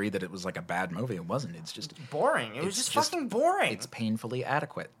the degree that it was like a bad movie. It wasn't. It's just boring. It was just fucking boring. It's painfully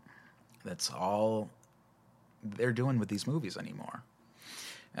adequate. That's all they're doing with these movies anymore.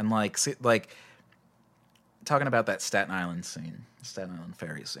 And like talking about that Staten Island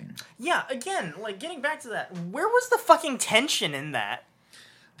ferry scene. Yeah, again, like getting back to that, where was the fucking tension in that?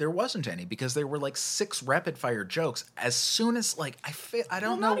 There wasn't any because there were like 6 rapid fire jokes. As soon as like I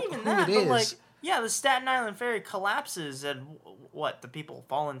don't know who it is. But like, yeah, the Staten Island ferry collapses and the people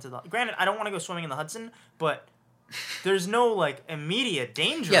fall into the. Granted, I don't want to go swimming in the Hudson, but there's no like immediate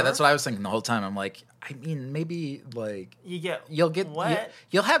danger. Yeah, that's what I was thinking the whole time. I'm like, I mean, maybe like you'll get wet.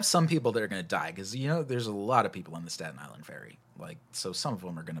 You'll have some people that are going to die because there's a lot of people on the Staten Island ferry. Like, so some of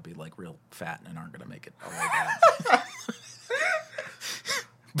them are going to be like real fat and aren't going to make it all the way down.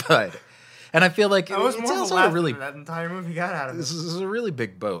 But, and I feel like it's also a really that entire movie got out of this is a really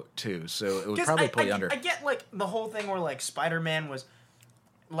big boat too, so it would probably pull you under. I get like the whole thing where like Spider-Man was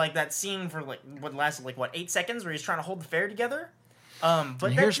like that scene for like what lasted like 8 seconds where he's trying to hold the ferry together. But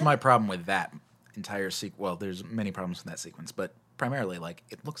and here's my problem with that entire sequence. Well, there's many problems with that sequence, but primarily, like,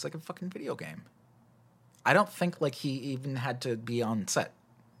 it looks like a fucking video game. I don't think, like, he even had to be on set.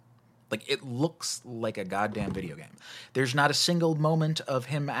 Like, it looks like a goddamn video game. There's not a single moment of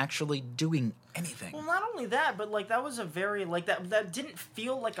him actually doing anything. Well, not only that, but, like, that was a very, like, that didn't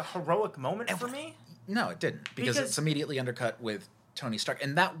feel like a heroic moment for me. No, it didn't. Because it's immediately undercut with Tony Stark.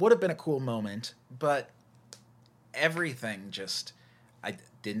 And that would have been a cool moment, but everything just... I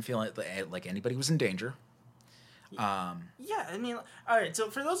didn't feel like anybody was in danger. Yeah, I mean, all right, so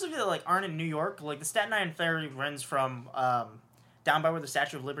for those of you that, like, aren't in New York, like, the Staten Island Ferry runs from... down by where the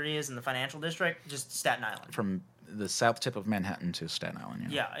Statue of Liberty is in the financial district, just Staten Island. From the south tip of Manhattan to Staten Island,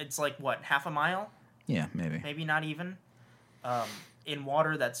 Yeah, it's like, what, half a mile? Yeah, maybe. Maybe not even. In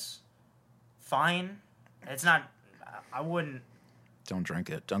water that's fine. It's not... I wouldn't... Don't drink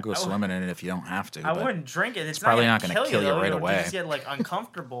it. Don't go swimming in it if you don't have to. I wouldn't drink it. It's probably not going to kill you right away. You just get, like,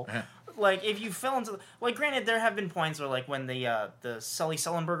 uncomfortable. Like, if you fell into... Like, granted, there have been points where, like, when the Sully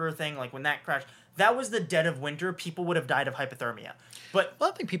Sullenberger thing, like, when that crashed... That was the dead of winter. People would have died of hypothermia. But I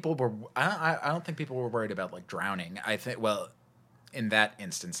don't think people were. I don't think people were worried about, like, drowning. I think, well, in that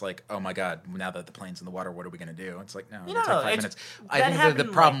instance, like, oh my god, now that the plane's in the water, what are we gonna do? It's like, no, it'll take 5 minutes. I think the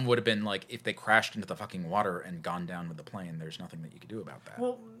problem would have been, like, if they crashed into the fucking water and gone down with the plane. There's nothing that you could do about that.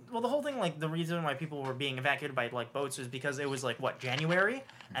 Well, the whole thing, like, the reason why people were being evacuated by, like, boats was because it was, like, what, January,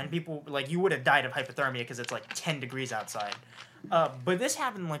 and people, like, you would have died of hypothermia because it's like 10 degrees outside. But this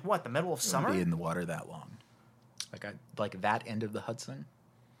happened, like, what, the middle of summer? Be in the water that long, like that end of the Hudson.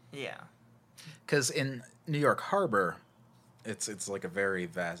 Yeah, because in New York Harbor, it's like a very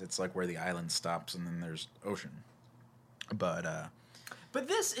vast. It's like where the island stops, and then there's ocean. But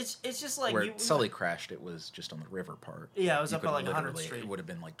this it's just like where Sully crashed. It was just on the river part. Yeah, it was up at like 100th Street. It would have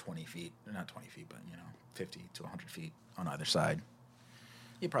been like 20 feet, not 20 feet, but 50 to 100 feet on either side.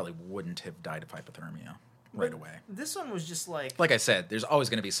 You probably wouldn't have died of hypothermia right away. This one was just like I said, there's always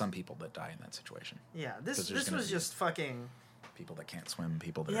going to be some people that die in that situation. Yeah, this was just fucking people that can't swim,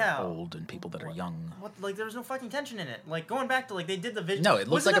 people that are old, and people that are young. What? Like, there was no fucking tension in it. Like, going back to, like, they did the visual. No, it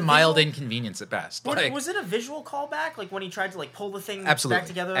looks like a mild inconvenience at best. Was it a visual callback? Like, when he tried to, like, pull the thing back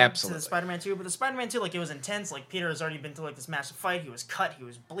together to the Spider-Man 2? But the Spider-Man 2, like, it was intense. Like, Peter has already been through, like, this massive fight. He was cut. He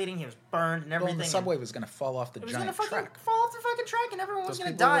was bleeding. He was burned and everything. Well, the subway was going to fall off the giant track. Fall off the fucking track, and everyone was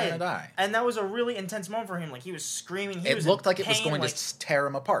going to die. And that was a really intense moment for him. Like, he was screaming. It looked like it was going to tear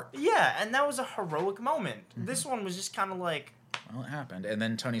him apart. Yeah, and that was a heroic moment. Mm-hmm. This one was just kind of like... Well, it happened. And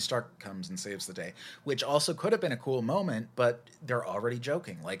then Tony Stark comes and saves the day, which also could have been a cool moment, but they're already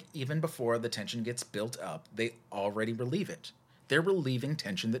joking. Like, even before the tension gets built up, they already relieve it. They're relieving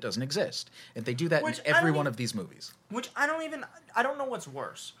tension that doesn't exist. And they do that in every one of these movies. Which I don't know what's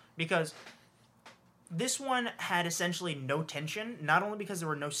worse, because this one had essentially no tension, not only because there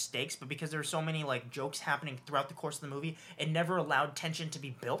were no stakes, but because there were so many, like, jokes happening throughout the course of the movie. It never allowed tension to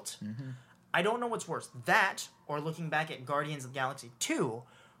be built. Mm-hmm. I don't know what's worse, that or looking back at Guardians of the Galaxy 2,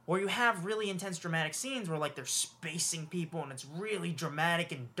 where you have really intense dramatic scenes where, like, they're spacing people and it's really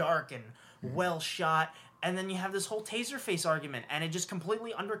dramatic and dark and well shot, and then you have this whole Taserface argument and it just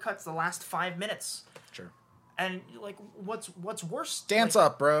completely undercuts the last 5 minutes. Sure. And, like, what's worse? Dance like,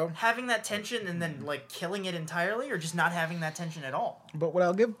 up, bro. Having that tension and then, like, killing it entirely, or just not having that tension at all? But what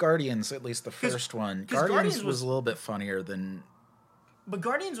I'll give Guardians, at least the first one, Guardians was a little bit funnier than... But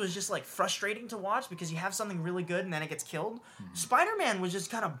Guardians was just, like, frustrating to watch because you have something really good and then it gets killed. Mm-hmm. Spider-Man was just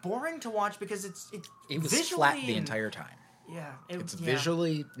kind of boring to watch because it was flat the entire time. Yeah. It's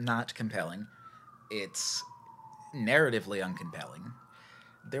visually not compelling. It's narratively uncompelling.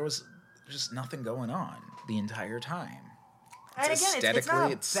 There was just nothing going on the entire time. And again, it's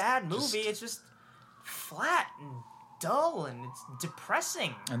not a bad movie. It's just flat and dull and it's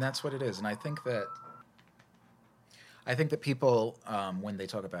depressing. And that's what it is. And I think that people, when they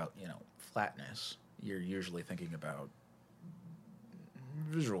talk about, flatness, you're usually thinking about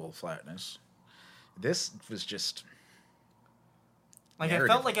visual flatness. This was just... Like, I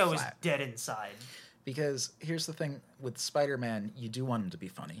felt like I was dead inside. Because here's the thing, with Spider-Man, you do want him to be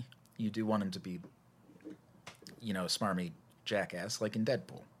funny. You do want him to be, a smarmy jackass, like in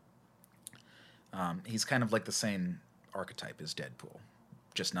Deadpool. He's kind of like the same archetype as Deadpool,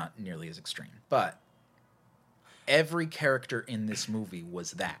 just not nearly as extreme. But every character in this movie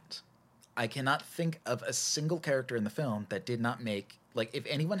was that. I cannot think of a single character in the film that did not make... Like, if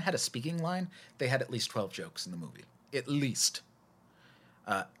anyone had a speaking line, they had at least 12 jokes in the movie. At least.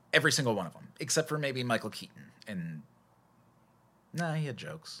 Every single one of them. Except for maybe Michael Keaton. And... Nah, he had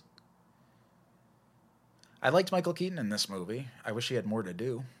jokes. I liked Michael Keaton in this movie. I wish he had more to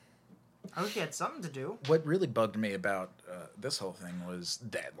do. I wish he had something to do. What really bugged me about this whole thing was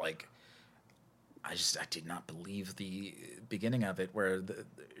that, like... I did not believe the beginning of it, where the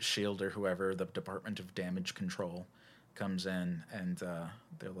Shield or whoever, the Department of Damage Control, comes in and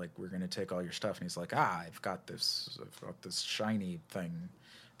they're like, "We're gonna take all your stuff," and he's like, I've got this shiny thing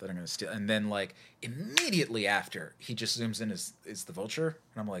that I'm gonna steal," and then like immediately after, he just zooms in as the Vulture,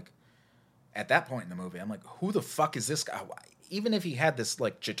 and I'm like, at that point in the movie, I'm like, who the fuck is this guy? Even if he had this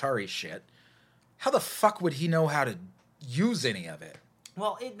like Chitauri shit, how the fuck would he know how to use any of it?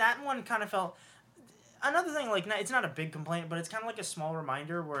 Well, that one kind of felt. Another thing, like, it's not a big complaint, but it's kind of like a small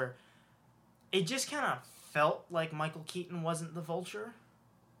reminder where it just kind of felt like Michael Keaton wasn't the Vulture.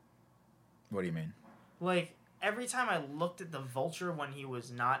 What do you mean? Like, every time I looked at the Vulture when he was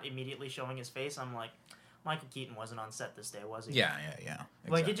not immediately showing his face, I'm like, Michael Keaton wasn't on set this day, was he? Yeah.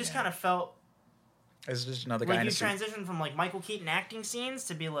 Exactly, Like, it just kind of felt... It's just another guy like in you a suit. transitioned from, like, Michael Keaton acting scenes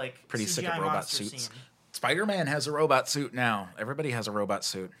to be, like, Pretty CGI sick of robot monster suits. scene. Spider-Man has a robot suit now. Everybody has a robot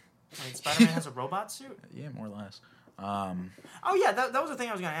suit. Wait, Spider-Man has a robot suit? Yeah, more or less. Oh yeah, that was the thing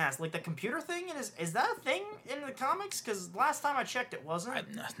I was gonna ask. Like the computer thing, is that a thing in the comics? Because last time I checked, it wasn't.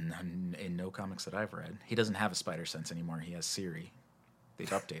 In no comics that I've read, he doesn't have a spider sense anymore. He has Siri. They've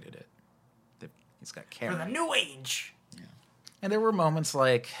updated it. He's got Karen. For the new age. Yeah. And there were moments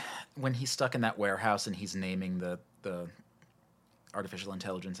like when he's stuck in that warehouse and he's naming the artificial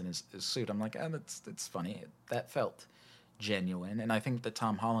intelligence in his suit. I'm like, it's funny. That felt genuine, and I think that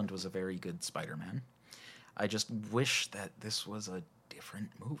Tom Holland was a very good Spider-Man. I just wish that this was a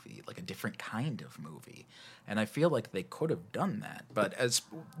different movie, like a different kind of movie, and I feel like they could have done that. But as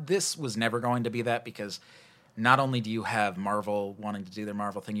this was never going to be that, because not only do you have Marvel wanting to do their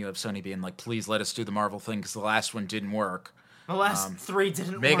Marvel thing, you have Sony being like, please let us do the Marvel thing because the last one didn't work. The last three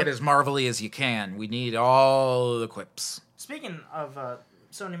didn't make work. it as Marvel-y as you can. We need all the quips. Speaking of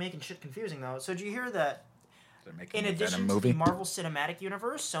Sony making shit confusing, though, so did you hear that in a addition Venom to movie? the Marvel Cinematic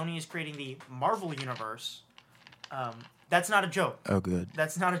Universe, Sony is creating the Marvel Universe. That's not a joke. Oh, good.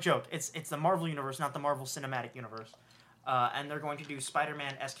 That's not a joke. It's the Marvel Universe, not the Marvel Cinematic Universe. And they're going to do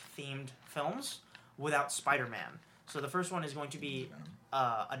Spider-Man-esque themed films without Spider-Man. So the first one is going to be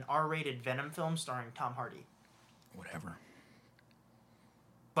an R-rated Venom film starring Tom Hardy. Whatever.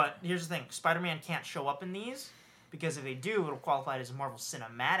 But here's the thing. Spider-Man can't show up in these because if they do, it'll qualify as a Marvel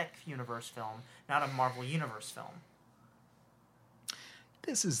Cinematic Universe film, not a Marvel Universe film.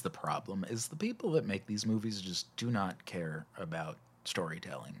 This is the problem, is the people that make these movies just do not care about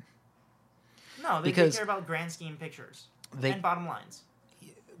storytelling. No, they care about grand scheme pictures and bottom lines.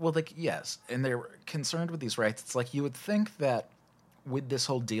 Well, yes, and they're concerned with these rights. It's like you would think that with this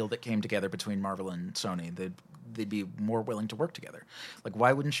whole deal that came together between Marvel and Sony, they'd be more willing to work together. Like,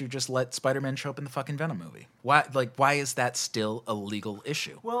 why wouldn't you just let Spider-Man show up in the fucking Venom movie? Why is that still a legal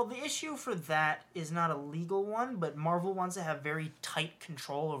issue? Well, the issue for that is not a legal one, but Marvel wants to have very tight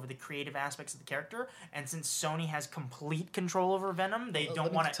control over the creative aspects of the character, and since Sony has complete control over Venom, they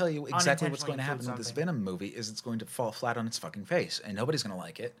don't want to tell you exactly what's going to happen with this Venom movie is it's going to fall flat on its fucking face, and nobody's going to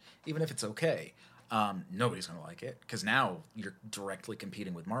like it, even if it's okay. Nobody's going to like it, because now you're directly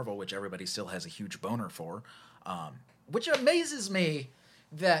competing with Marvel, which everybody still has a huge boner for. Which amazes me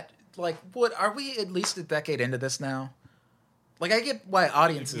that, like, what are we at least a decade into this now? Like, I get why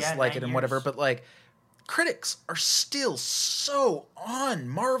audiences like it and whatever, but, like, critics are still so on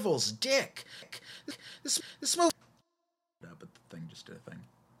Marvel's dick. This movie... But the thing just did a thing.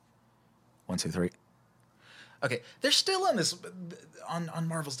 1, 2, 3. Okay, they're still on this... On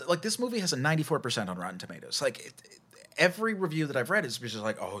Marvel's... Like, this movie has a 94% on Rotten Tomatoes. Like, every review that I've read is just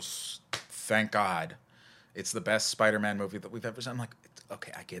like, oh, thank God. It's the best Spider-Man movie that we've ever seen. I'm like,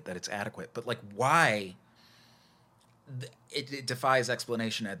 okay, I get that it's adequate, but like, why? It defies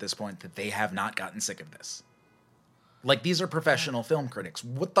explanation at this point that they have not gotten sick of this. Like, these are professional film critics.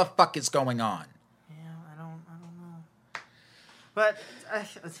 What the fuck is going on? Yeah, I don't know. But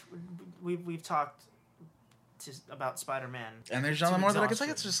we've talked about Spider-Man, and there's nothing more that I can say.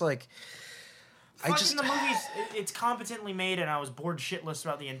 It's just like. The movies, it's competently made, and I was bored shitless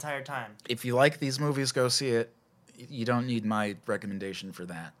throughout the entire time. If you like these movies, go see it. You don't need my recommendation for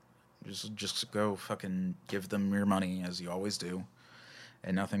that. Just go fucking give them your money, as you always do,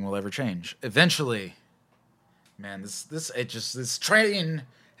 and nothing will ever change. Eventually, man, this train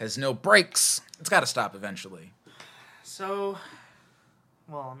has no brakes. It's got to stop eventually. So,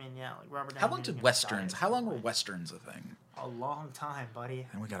 well, I mean, yeah, like Robert Downey. How long were westerns a thing? A long time, buddy.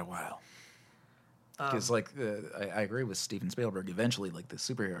 And we got a while. Because I agree with Steven Spielberg. Eventually, like the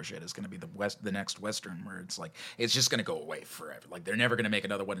superhero shit is going to be the next Western, where it's like it's just going to go away forever. Like they're never going to make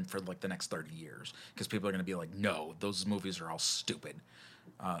another one for like the next 30 years because people are going to be like, no, those movies are all stupid.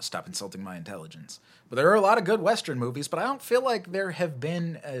 Stop insulting my intelligence. But there are a lot of good Western movies, but I don't feel like there have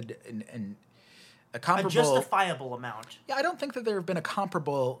been a A comparable. justifiable amount. Yeah, I don't think that there have been a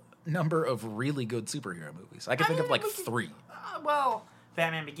comparable number of really good superhero movies. I can think of like we could- 3. Well,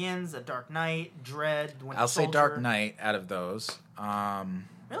 Batman Begins, The Dark Knight, Dread, The Winter I'll say Soldier. Dark Knight out of those.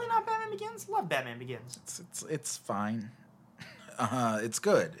 Really not Batman Begins? Love Batman Begins. It's fine. It's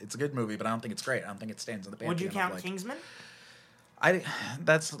good. It's a good movie, but I don't think it's great. I don't think it stands in the pantheon. Would you count of, like, Kingsman?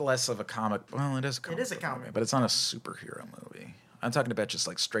 That's less of a comic. Well, it is a comic. It is a book comic. movie, but it's not a superhero movie. I'm talking about just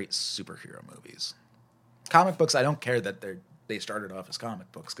like straight superhero movies. Comic books, I don't care that they started off as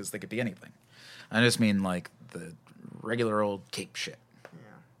comic books because they could be anything. I just mean like the regular old cape shit. Yeah.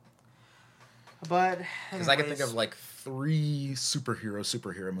 But Because I can think of like 3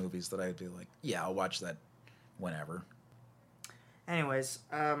 superhero movies that I'd be like, yeah, I'll watch that whenever. Anyways,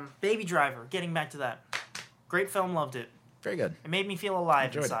 Baby Driver. Getting back to that, great film. Loved it. Very good. It made me feel alive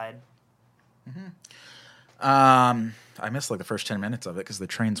Enjoyed it. inside. I missed like the first 10 minutes of it because the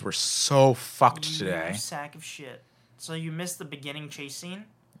trains were so fucked You today. sack of shit. So you missed the beginning chase scene?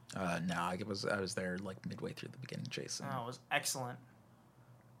 No, I was there like midway through the beginning chase scene. Oh, it was excellent.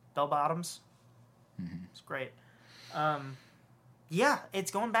 Bell bottoms. It's great. Yeah, it's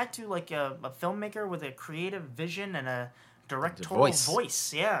going back to like a filmmaker with a creative vision and a directorial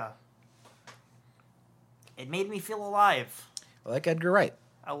voice. Yeah. It made me feel alive. I like Edgar Wright.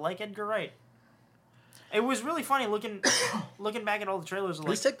 I like Edgar Wright. It was really funny looking back at all the trailers. Does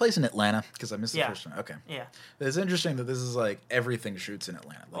Like, this take place in Atlanta? Because I missed the Yeah. first one. Okay. yeah, It's interesting that this is like everything shoots in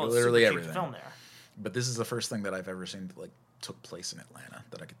Atlanta. Like well, it's literally super cheap to everything. film there. But this is the first thing that I've ever seen that like took place in Atlanta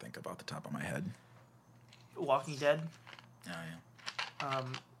that I could think of off the top of my head. Walking Dead. Oh yeah.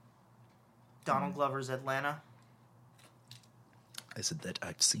 Donald Glover's Atlanta. I said that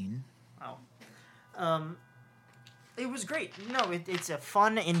I've seen. Oh. It was great. No, it's a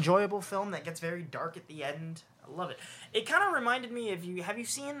fun, enjoyable film that gets very dark at the end. I love it. It kind of reminded me of have you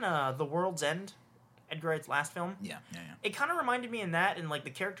seen The World's End? Edgar Wright's last film? Yeah. It kind of reminded me in that, and like the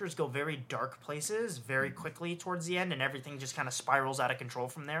characters go very dark places very quickly towards the end, and everything just kind of spirals out of control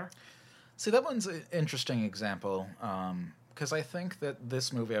from there. See, that one's an interesting example. Because I think that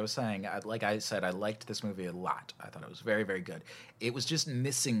this movie, I was saying, like I said, I liked this movie a lot. I thought it was very, very good. It was just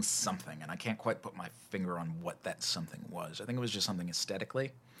missing something, and I can't quite put my finger on what that something was. I think it was just something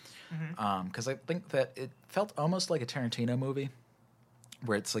aesthetically. Because I think that it felt almost like a Tarantino movie,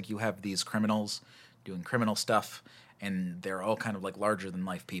 where it's like you have these criminals doing criminal stuff, and they're all kind of like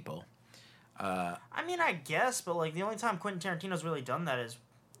larger-than-life people. I mean, I guess, but like the only time Quentin Tarantino's really done that is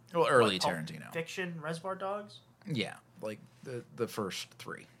Well, early Pulp Tarantino. Fiction, Reservoir Dogs, Yeah, like the first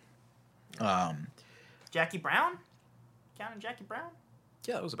 3. Jackie Brown, counting Jackie Brown.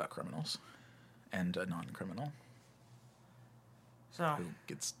 Yeah, it was about criminals and a non-criminal So, who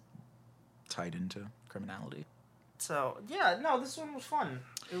gets tied into criminality. Yeah, no, this one was fun.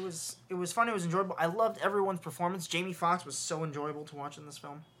 It was fun. It was enjoyable. I loved everyone's performance. Jamie Foxx was so enjoyable to watch in this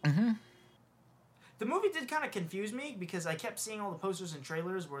film. Mm-hmm. The movie did kind of confuse me because I kept seeing all the posters and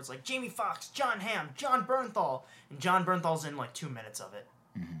trailers where it's like Jamie Foxx, John Hamm, John Bernthal, and John Bernthal's in like 2 minutes of it.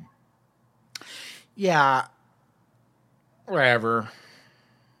 Yeah, whatever.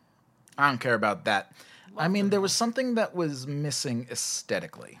 I don't care about that. I mean, there was something that was missing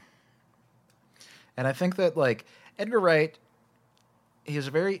aesthetically. And I think that, like, Edgar Wright, he has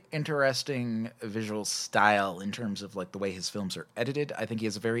a very interesting visual style in terms of, like, the way his films are edited. I think he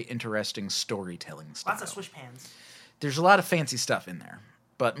has a very interesting storytelling style. Lots of swish pans. There's a lot of fancy stuff in there,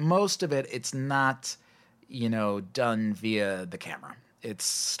 but most of it, it's not, done via the camera. It's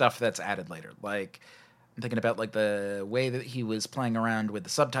stuff that's added later. Like, I'm thinking about, like, the way that he was playing around with the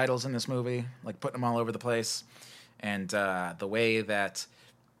subtitles in this movie, like, putting them all over the place, and the way that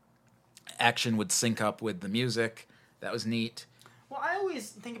action would sync up with the music. That was neat. Well, I always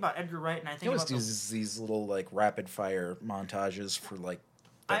think about Edgar Wright, and I He think always about does these little, like, rapid-fire montages for, like,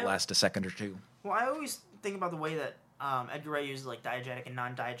 that last a second or two. Well, I always think about the way that Edgar Wright uses like diegetic and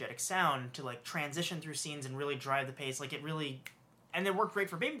non-diegetic sound to like transition through scenes and really drive the pace. Like it really, and it worked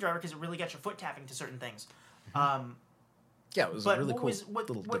great for Baby Driver because it really got your foot tapping to certain things. Yeah, it was a really cool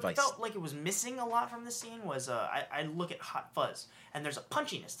little what device. felt like it was missing a lot from the scene was I look at Hot Fuzz, and there's a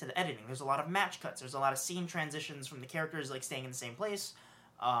punchiness to the editing. There's a lot of match cuts. There's a lot of scene transitions from the characters like staying in the same place,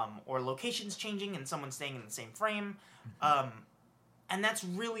 or locations changing and someone staying in the same frame, and that's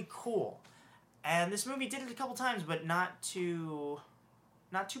really cool. And this movie did it a couple times, but not too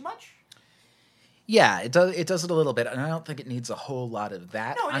much. Yeah, it does it a little bit, and I don't think it needs a whole lot of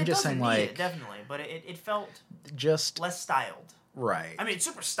that. No, I'm it just doesn't saying, need like, it, definitely, but it felt just less styled. right. I mean, it's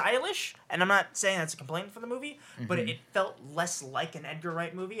super stylish, and I'm not saying that's a complaint for the movie, but it felt less like an Edgar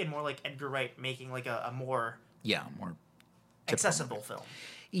Wright movie and more like Edgar Wright making like a more Yeah, more accessible film.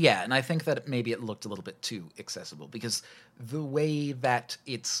 Yeah, and I think that maybe it looked a little bit too accessible because the way that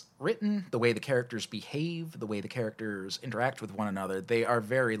it's written, the way the characters behave, the way the characters interact with one another, they are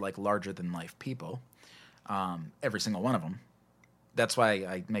very like larger than life people. Every single one of them. That's why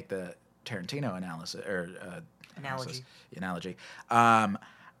I make the Tarantino analysis or analogy.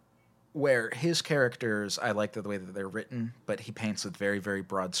 Where his characters, I like the way that they're written, but he paints with very, very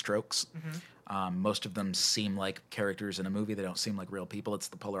broad strokes. Most of them seem like characters in a movie. They don't seem like real people. It's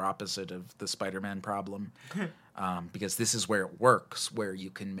the polar opposite of the Spider-Man problem. Because this is where it works, where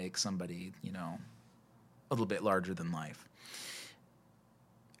you can make somebody, a little bit larger than life.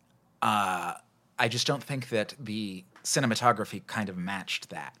 I just don't think that the cinematography kind of matched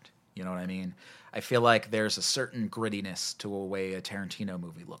that. You know what I mean? I feel like there's a certain grittiness to a way a Tarantino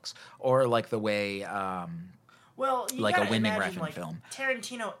movie looks. Or like the way... Well, you like a gotta Winding imagine, Refn film.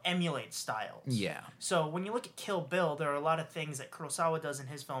 Tarantino emulates styles. Yeah. So when you look at Kill Bill, there are a lot of things that Kurosawa does in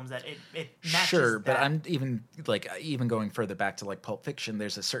his films that it matches. Sure, but that. I'm even going further back to like Pulp Fiction.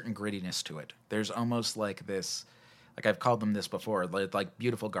 There's a certain grittiness to it. There's almost like this, like I've called them this before, like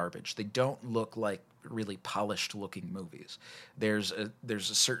beautiful garbage. They don't look like really polished looking movies. There's a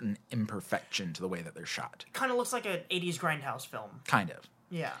certain imperfection to the way that they're shot. It kind of looks like an 80s grindhouse film. Kind of.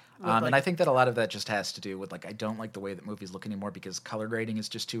 Yeah. And I think that a lot of that just has to do with, like, I don't like the way that movies look anymore because color grading is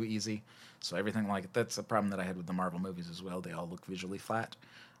just too easy. So everything, like, that's a problem that I had with the Marvel movies as well. They all look visually flat.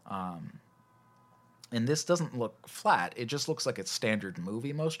 And this doesn't look flat. It just looks like a standard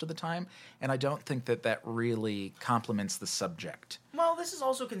movie most of the time. And I don't think that that really complements the subject. Well, this is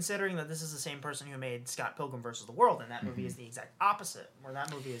also considering that this is the same person who made Scott Pilgrim vs. the World, and that movie is the exact opposite, where that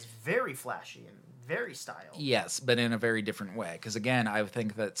movie is very flashy and very styled. Yes, but in a very different way. Because again, I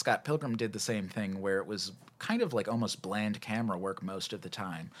think that Scott Pilgrim did the same thing where it was kind of like almost bland camera work most of the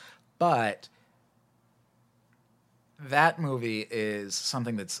time. But that movie is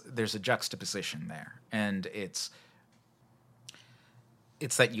something there's a juxtaposition there. And it's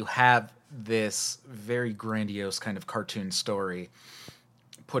that you have this very grandiose kind of cartoon story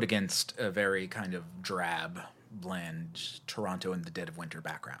put against a very kind of drab, bland Toronto in the dead of winter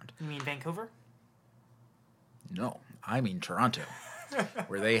background. You mean Vancouver? No, I mean Toronto,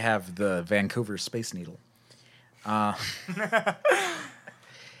 where they have the Vancouver Space Needle. So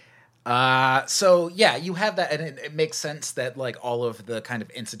yeah, you have that, and it makes sense that like all of the kind of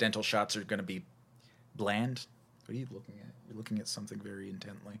incidental shots are going to be bland. What are you looking at? You're looking at something very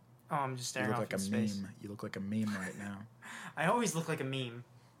intently. Oh, I'm just staring off like into space. Meme. You look like a meme right now. I always look like a meme.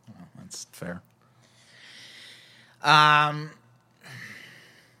 Oh, that's fair.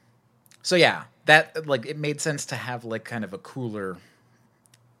 So yeah, that like it made sense to have like kind of a cooler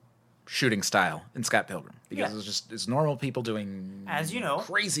shooting style in Scott Pilgrim because it's normal people doing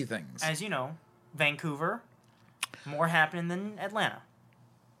crazy things. As you know, Vancouver, more happening than Atlanta.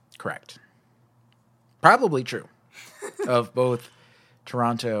 Correct. Probably true of both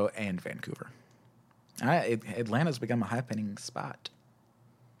Toronto and Vancouver. Atlanta's become a high-paying spot.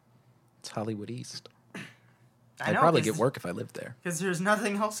 It's Hollywood East. I'd probably get work if I lived there. Because there's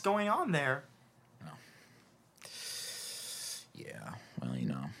nothing else going on there. No. Yeah. Well,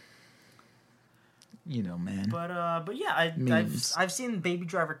 man. But yeah, I've seen Baby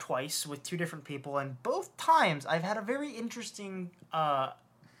Driver twice with two different people, and both times I've had a very interesting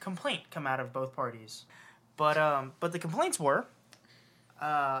complaint come out of both parties. But the complaints were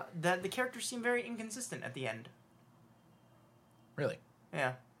that the characters seem very inconsistent at the end. Really?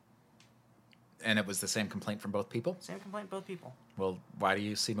 Yeah. And it was the same complaint from both people? Same complaint, both people. Well, why do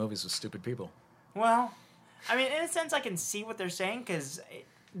you see movies with stupid people? Well, I mean, in a sense, I can see what they're saying, because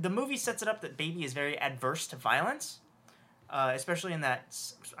the movie sets it up that Baby is very adverse to violence, especially in that,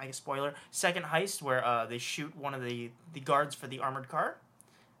 I guess, spoiler, second heist where they shoot one of the guards for the armored car,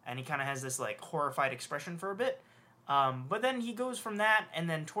 and he kind of has this, like, horrified expression for a bit. But then he goes from that, and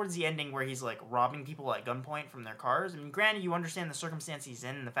then towards the ending where he's, like, robbing people at gunpoint from their cars. I mean, granted, you understand the circumstance he's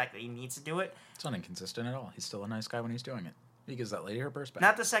in and the fact that he needs to do it. It's not inconsistent at all. He's still a nice guy when he's doing it. He gives that lady her purse back.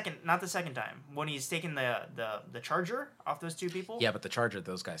 Not the second time. When he's taking the charger off those two people. Yeah, but the charger,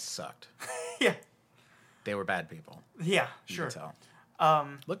 those guys sucked. Yeah. They were bad people. Yeah, sure. You can tell.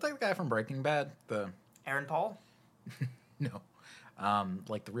 Looked like the guy from Breaking Bad. Aaron Paul? No.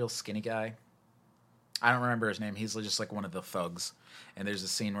 Like the real skinny guy. I don't remember his name. He's just like one of the thugs. And there's a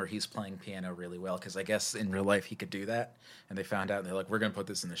scene where he's playing piano really well, because I guess in real life he could do that. And they found out, and they're like, we're going to put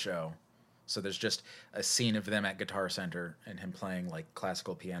this in the show. So there's just a scene of them at Guitar Center and him playing like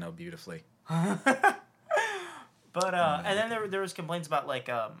classical piano beautifully. But and then there was complaints about like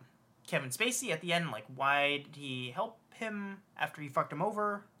Kevin Spacey at the end, like why did he help him after he fucked him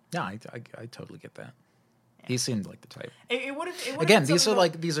over? Yeah, I totally get that. He seemed like the type. It would have. Again, these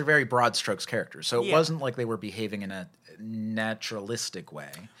are very broad strokes characters, so it Yeah. wasn't like they were behaving in a naturalistic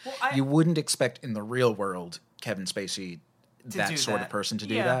way. Well, You wouldn't expect in the real world Kevin Spacey, that sort of person, to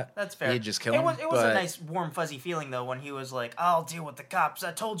do that. That's fair. He'd just kill him. It was a nice, warm, fuzzy feeling though when he was like, "I'll deal with the cops.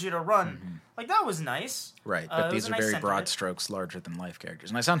 I told you to run." Like that was nice. Right, It but was these a are nice very sentiment. broad strokes, larger than life characters.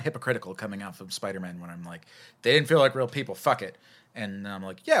 And I sound hypocritical coming out from Spider-Man when I'm like, they didn't feel like real people. Fuck it. And I'm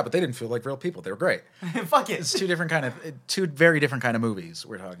like, yeah, but they didn't feel like real people. They were great. Fuck it. It's two very different kind of movies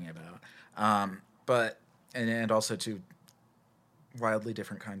we're talking about. But also two wildly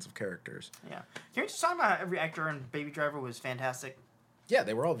different kinds of characters. Yeah. Can we just talk about how every actor in Baby Driver was fantastic? Yeah,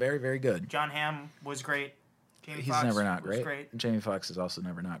 they were all very, very good. John Hamm was great. Jamie He's Foxx never not was great. Jamie Foxx is also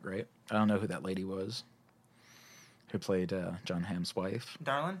never not great. I don't know who that lady was who played John Hamm's wife.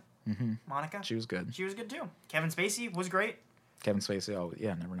 Darlin? Mm-hmm. Monica? She was good. She was good too. Kevin Spacey was great. Kevin Spacey,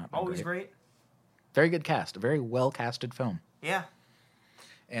 never not been Always great. Very good cast. A very well casted film. Yeah.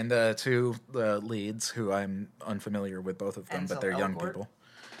 And the two leads, who I'm unfamiliar with both of them, Ansel but they're young Elgort. people.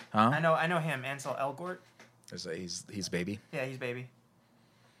 Huh? I know him, Ansel Elgort. He's Baby. Yeah, he's Baby.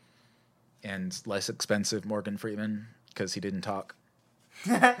 And less expensive Morgan Freeman, because he didn't talk.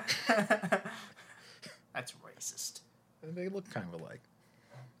 That's racist. They look kind of alike.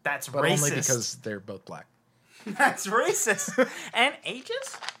 That's But racist. only because they're both black. That's racist. And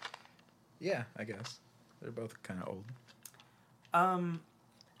ages? Yeah, I guess. They're both kind of old.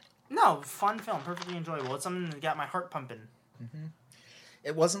 No, fun film, perfectly enjoyable. It's something that got my heart pumping.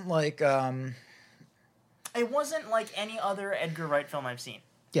 It wasn't like... It wasn't like any other Edgar Wright film I've seen.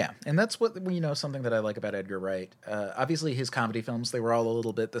 Yeah, and that's what, something that I like about Edgar Wright. Obviously, his comedy films, they were all a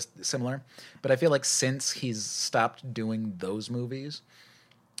little bit similar. But I feel like since he's stopped doing those movies,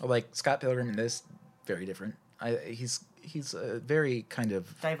 like Scott Pilgrim and this, very different. He's a very kind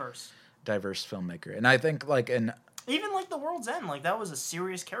of Diverse filmmaker. And I think Even like The World's End, like that was a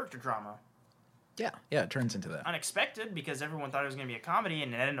serious character drama. Yeah, it turns into that. Unexpected because everyone thought it was going to be a comedy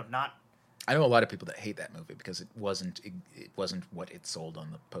and it ended up not. I know a lot of people that hate that movie because it wasn't what it sold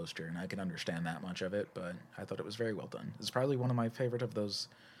on the poster, and I can understand that much of it, but I thought it was very well done. It's probably one of my favorite of those.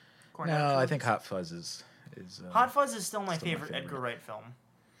 Cornetto I think Hot Fuzz is Hot Fuzz is still my favorite Edgar Wright film.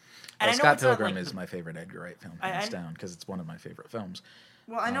 And I know Scott it's not, Pilgrim like, is my favorite Edgar Wright film, hands down, because it's one of my favorite films.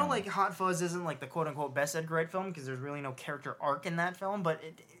 Well, I know like Hot Fuzz isn't like the quote unquote best Edgar Wright film because there's really no character arc in that film, but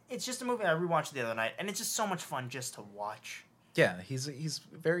it's just a movie I rewatched the other night, and it's just so much fun just to watch. Yeah, he's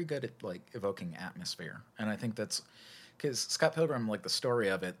very good at like evoking atmosphere, and I think that's because Scott Pilgrim, like the story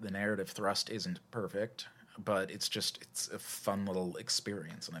of it, the narrative thrust isn't perfect, but it's a fun little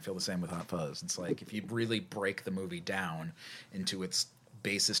experience, and I feel the same with Hot Fuzz. It's like if you really break the movie down into its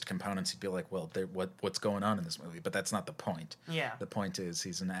basest components, you'd be like, well, what's going on in this movie? But that's not the point. Yeah. The point is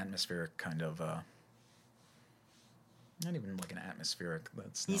he's an atmospheric kind of. Not even like an atmospheric.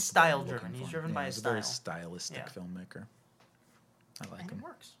 He's style driven. He's driven by his style. He's a very stylistic filmmaker. I like him. It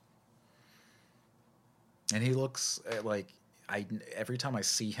works. And he looks like every time I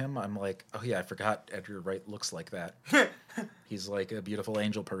see him, I'm like, oh yeah, I forgot Edgar Wright looks like that. He's like a beautiful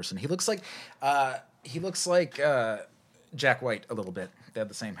angel person. He looks like Jack White a little bit. They have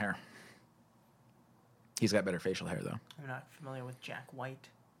the same hair. He's got better facial hair though. I'm not familiar with Jack White.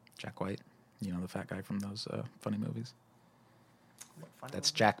 Jack White, the fat guy from those funny movies. Funny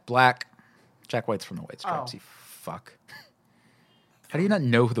That's movie? Jack Black. Jack White's from the White Stripes. Oh. You fuck. How do you not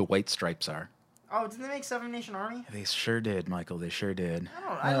know who the White Stripes are? Oh, didn't they make Seven Nation Army? They sure did, Michael. They sure did.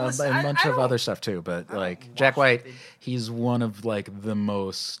 I don't listen- a I- bunch I of don't- other stuff too, but I like don't Jack watch White, it. he's one of like the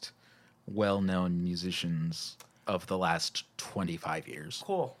most well-known musicians of the last 25 years.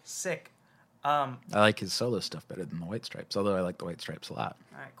 Cool. Sick. I like his solo stuff better than the White Stripes, although I like the White Stripes a lot.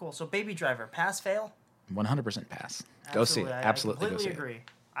 All right, cool. So Baby Driver, pass, fail? 100% pass. Go see it. Absolutely I go see completely agree.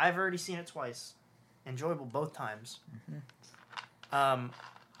 I've already seen it twice. Enjoyable both times.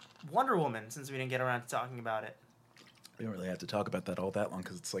 Wonder Woman, since we didn't get around to talking about it. We don't really have to talk about that all that long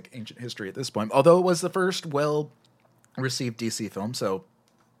because it's like ancient history at this point. Although it was the first well-received DC film, so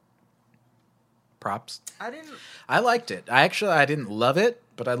props. I liked it. I didn't love it,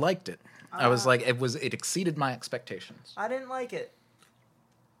 but I liked it. I was like, it exceeded my expectations. I didn't like it.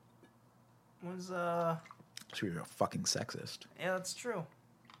 So you're a fucking sexist. Yeah, that's true.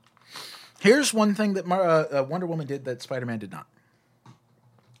 Here's one thing that Wonder Woman did that Spider-Man did not.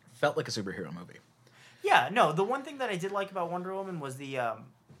 Felt like a superhero movie. Yeah, no, the one thing that I did like about Wonder Woman was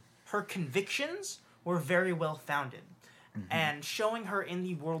her convictions were very well founded. Mm-hmm. And showing her in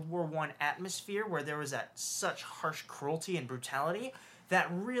the World War I atmosphere where there was that such harsh cruelty and brutality, that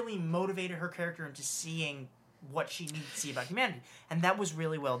really motivated her character into seeing what she needed to see about humanity, and that was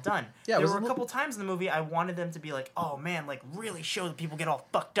really well done. Yeah, there were a couple times in the movie I wanted them to be like, oh man, like really show that people get all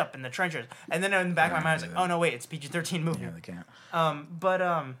fucked up in the trenches, and then in the back of my mind I was like, oh no wait, it's PG-13 movie. Yeah, they can't. But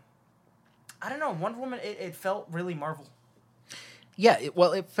I don't know, Wonder Woman, it felt really Marvel. Yeah,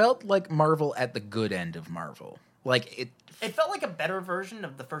 it felt like Marvel at the good end of Marvel. Like it felt like a better version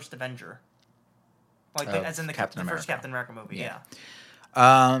of the first Avenger. Like as in the first Captain America movie, yeah.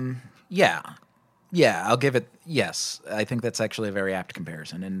 Yeah, I'll give it, yes. I think that's actually a very apt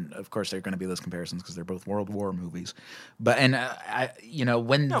comparison. And, of course, there are going to be those comparisons because they're both World War movies. But,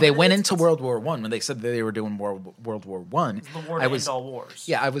 when they went into World War I, when they said they were doing World War I, the war to end all wars.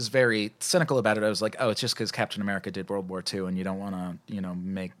 Yeah, I was very cynical about it. I was like, oh, it's just because Captain America did World War II and you don't want to,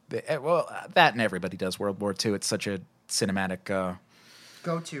 make... that and everybody does World War II. It's such a cinematic...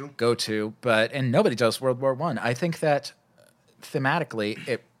 Go-to. And nobody does World War I. I think that, thematically,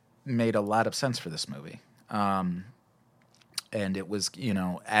 it made a lot of sense for this movie. And it was,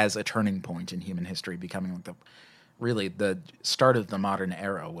 as a turning point in human history, becoming like the start of the modern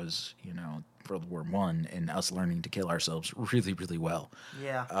era was, World War I and us learning to kill ourselves really, really well.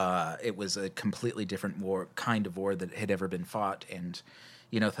 Yeah. It was a completely different kind of war that had ever been fought. And,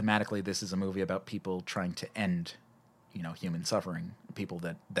 thematically, this is a movie about people trying to end, human suffering, people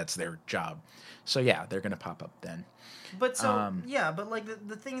that's their job. So, yeah, they're going to pop up then. But like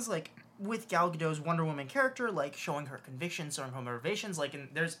the things like with Gal Gadot's Wonder Woman character, like showing her convictions, showing her motivations, like in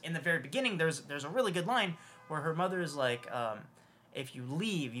the very beginning, there's a really good line where her mother is like, if you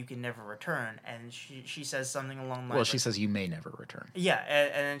leave, you can never return, and she says something along the lines. Well, she says you may never return. Yeah,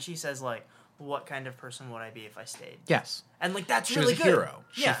 and then she says like, what kind of person would I be if I stayed? Yes, and like that's she really was a good. hero.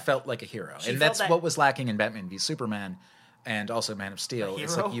 She felt like a hero, and that's what was lacking in Batman v Superman. And also Man of Steel.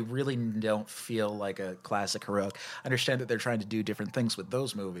 It's like you really don't feel like a classic heroic. I understand that they're trying to do different things with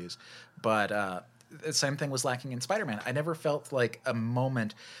those movies, but the same thing was lacking in Spider-Man. I never felt like a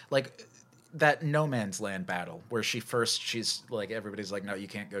moment like that No Man's Land battle where she's like, everybody's like, no, you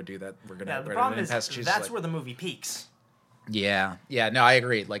can't go do that. We're gonna. Yeah, the problem is that's where the movie peaks. Yeah, no, I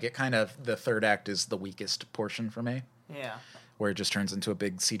agree. Like it kind of the third act is the weakest portion for me. Yeah, where it just turns into a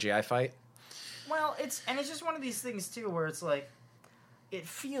big CGI fight. Well, it's just one of these things too, where it's like, it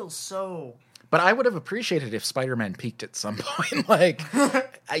feels so. But I would have appreciated if Spider-Man peaked at some point. Like,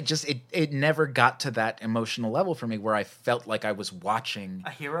 it never got to that emotional level for me where I felt like I was watching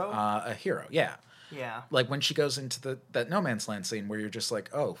a hero. A hero, yeah. Yeah. Like when she goes into that No Man's Land scene where you're just like,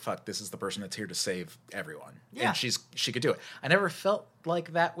 oh fuck, this is the person that's here to save everyone. Yeah. And she could do it. I never felt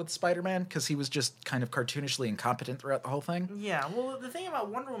like that with Spider-Man because he was just kind of cartoonishly incompetent throughout the whole thing. Yeah. Well, the thing about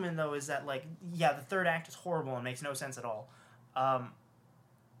Wonder Woman though is that like, yeah, the third act is horrible and makes no sense at all.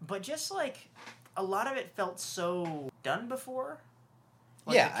 But just like a lot of it felt so done before.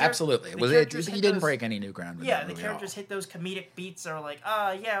 Like yeah, absolutely. He didn't break any new ground. Yeah, the characters hit those comedic beats that are like,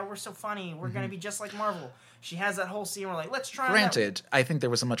 yeah, we're so funny. We're going to be just like Marvel. She has that whole scene where like, let's try Granted, I think there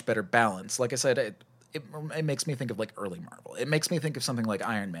was a much better balance. Like I said, it makes me think of like early Marvel. It makes me think of something like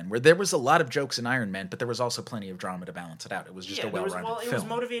Iron Man, where there was a lot of jokes in Iron Man, but there was also plenty of drama to balance it out. It was just a well-rounded film. It was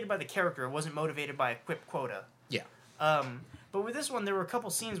motivated by the character. It wasn't motivated by a quip quota. Yeah. But with this one, there were a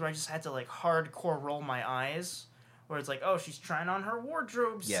couple scenes where I just had to like hardcore roll my eyes. Where it's like, oh, she's trying on her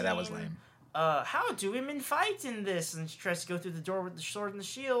wardrobe scene. Yeah, that was lame. How do women fight in this? And she tries to go through the door with the sword and the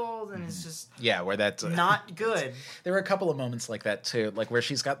shield, and it's just where that's not good. There were a couple of moments like that too, like where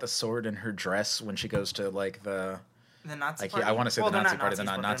she's got the sword in her dress when she goes to like the Nazi party. I want to say the Nazi party. They're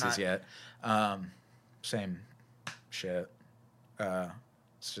not Nazis yet. Same shit.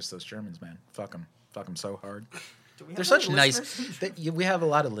 It's just those Germans, man. Fuck them so hard. They're such nice. We have a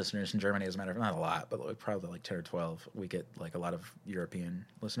lot of listeners in Germany, as a matter of not a lot, but probably like 10 or 12. We get like a lot of European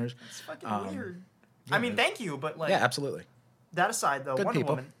listeners. It's fucking weird. Yeah, I mean, thank you, but like, yeah, absolutely. That aside, though, good Wonder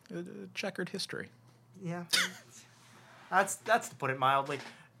people. Woman, checkered history. Yeah, that's to put it mildly.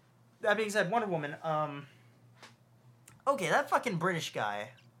 That being said, Wonder Woman. Okay, that fucking British guy.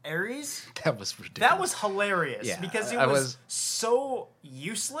 Ares? That was ridiculous. That was hilarious because it was so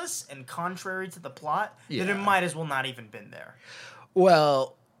useless and contrary to the plot that it might as well not even been there.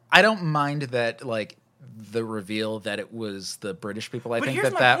 Well, I don't mind that, like, the reveal that it was the British people. But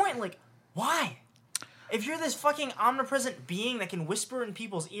here's my point, like, why? If you're this fucking omnipresent being that can whisper in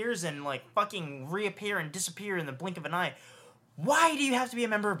people's ears and, like, fucking reappear and disappear in the blink of an eye, why do you have to be a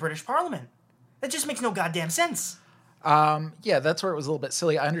member of British Parliament? That just makes no goddamn sense. Yeah, that's where it was a little bit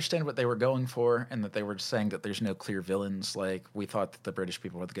silly. I understand what they were going for, and that they were saying that there's no clear villains. Like, we thought that the British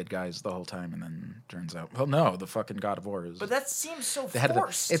people were the good guys the whole time, and then turns out, well, no, the fucking God of War is... But that seems so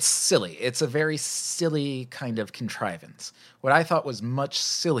forced. It's silly. It's a very silly kind of contrivance. What I thought was much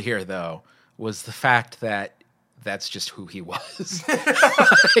sillier, though, was the fact that that's just who he was.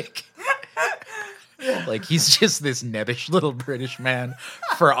 like, like, he's just this nebbish little British man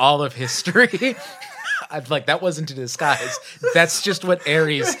for all of history. I'd like, that wasn't a disguise. That's just what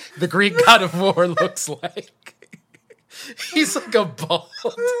Ares, the Greek god of war, looks like. He's like a bald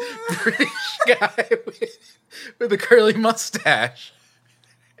British guy with a curly mustache.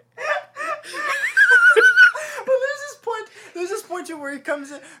 Well, there's this point too where he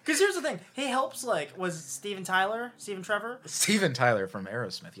comes in, because here's the thing, he helps, like, was Steven Trevor? Steven Tyler from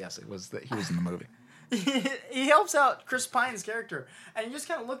Aerosmith, yes, it was that he was in the movie. He helps out Chris Pine's character, and you just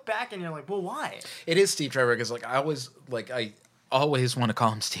kind of look back and you're like, well, why? It is Steve Trevor, because I always want to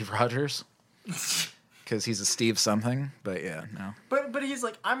call him Steve Rogers, because he's a Steve something, but yeah, no. But he's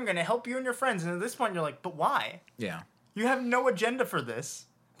like, I'm gonna help you and your friends, and at this point you're like, but why? Yeah. You have no agenda for this.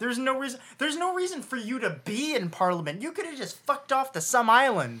 There's no reason for you to be in Parliament. You could have just fucked off to some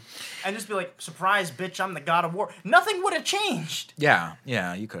island and just be like, surprise, bitch, I'm the god of war. Nothing would have changed. Yeah,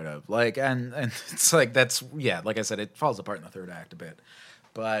 you could have. Like, and it's like, that's, yeah, like I said, it falls apart in the third act a bit.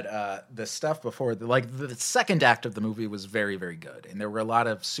 But the stuff before, the second act of the movie was very, very good. And there were a lot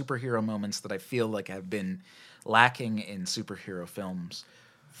of superhero moments that I feel like have been lacking in superhero films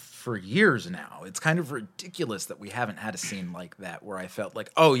for years now. It's kind of ridiculous that we haven't had a scene like that where I felt like,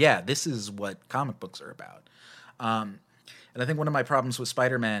 oh yeah, this is what comic books are about. And I think one of my problems with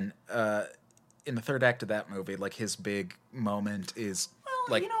Spider-Man in the third act of that movie, like his big moment is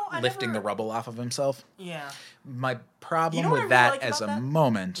lifting the rubble off of himself. Yeah. My problem with that as a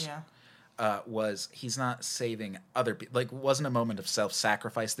moment was he's not saving other people. Like, it wasn't a moment of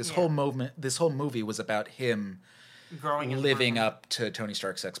self-sacrifice. This whole movie was about him living up to Tony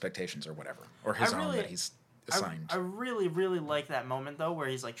Stark's expectations or whatever, or his own that he's assigned. I really, really like that moment though, where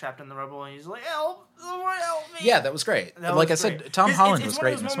he's like trapped in the rubble and he's like, "Help! Someone help me!" Yeah, that was great. I said, Tom Holland was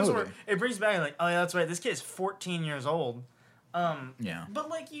great in this movie. It brings back like, oh yeah, that's right. This kid is 14 years old. Yeah. But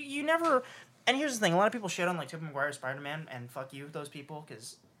like you never. And here's the thing: a lot of people shit on like Tobey Maguire's Spider-Man, and fuck you, those people,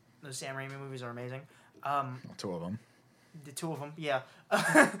 because those Sam Raimi movies are amazing. Two of them. The two of them, yeah.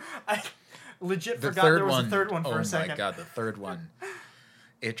 I legit forgot there was a third one for a second. Oh my god, the third one.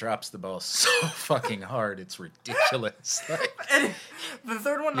 It drops the ball so fucking hard, it's ridiculous. Like, and the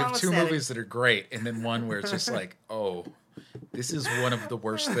third one, you have two movies that are great, and then one where it's just like, oh, this is one of the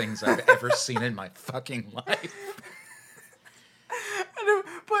worst things I've ever seen in my fucking life.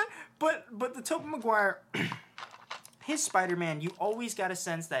 But the Tobey Maguire, his Spider-Man, you always got a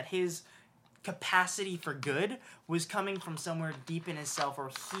sense that his capacity for good was coming from somewhere deep in himself, or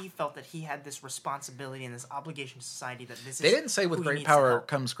he felt that he had this responsibility and this obligation to society that this is. They didn't say with great power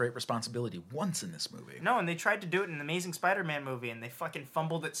comes great responsibility once in this movie. No, and they tried to do it in the Amazing Spider-Man movie, and they fucking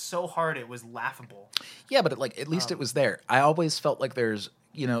fumbled it so hard it was laughable. Yeah, but at least it was there. I always felt like there's,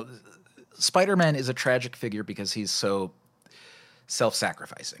 Spider-Man is a tragic figure because he's so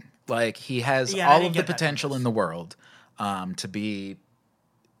self-sacrificing. Like, he has all of the potential in the world to be,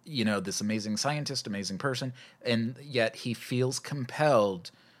 this amazing scientist, amazing person, and yet he feels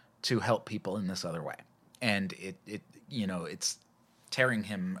compelled to help people in this other way. And it's tearing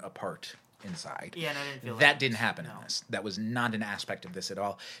him apart inside. Yeah, and I didn't feel that didn't happen in this. That was not an aspect of this at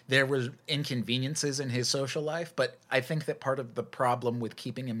all. There were inconveniences in his social life, but I think that part of the problem with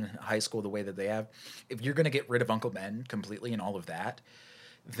keeping him in high school the way that they have, if you're going to get rid of Uncle Ben completely and all of that,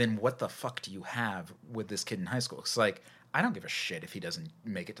 then what the fuck do you have with this kid in high school? It's like, I don't give a shit if he doesn't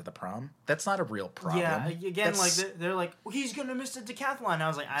make it to the prom. That's not a real problem. Yeah, again, they're like, he's going to miss the decathlon. I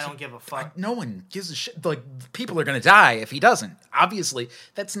was like, I don't give a fuck. No one gives a shit. Like, people are going to die if he doesn't. Obviously,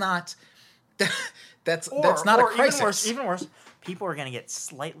 that's not... That's not a crisis. Even worse, people are going to get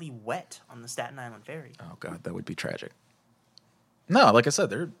slightly wet on the Staten Island ferry. Oh god, that would be tragic. No, like I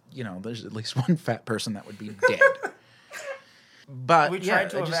said, there's at least one fat person that would be dead. But we tried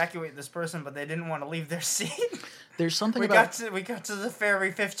to evacuate this person, but they didn't want to leave their seat. There's something we got to the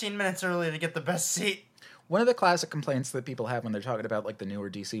ferry 15 minutes early to get the best seat. One of the classic complaints that people have when they're talking about like the newer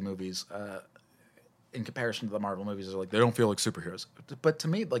DC movies, in comparison to the Marvel movies, is like they don't feel like superheroes. But to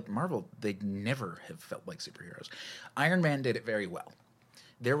me, like Marvel, they never have felt like superheroes. Iron Man did it very well.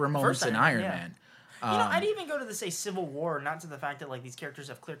 There were moments in Iron Man. I'd even go to the Civil War, not to the fact that like these characters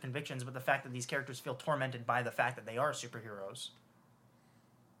have clear convictions, but the fact that these characters feel tormented by the fact that they are superheroes.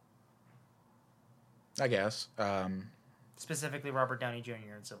 I guess. Specifically, Robert Downey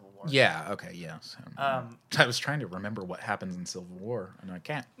Jr. in Civil War. Yeah. Okay. Yes. I was trying to remember what happens in Civil War, and I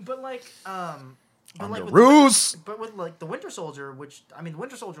can't. But like, But with like the Winter Soldier, which the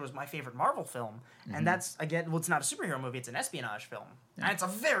Winter Soldier was my favorite Marvel film, and that's it's not a superhero movie; it's an espionage film, and it's a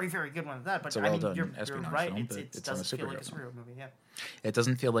very, very good one at that. But it's a well-done you're right; film, it doesn't feel like a superhero movie. Yeah, it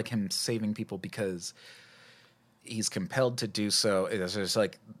doesn't feel like him saving people because he's compelled to do so. It's just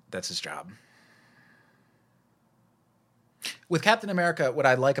like that's his job. With Captain America, what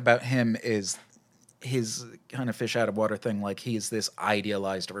I like about him is his kind of fish out of water thing. Like he's this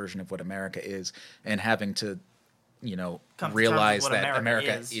idealized version of what America is, and having to, Come to realize terms with what that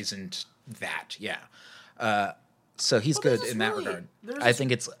America is. isn't that. Yeah. So he's Well, there's good this in that really- regard. there's I this-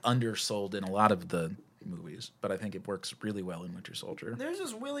 think it's undersold in a lot of the movies, but I think it works really well in Winter Soldier. There's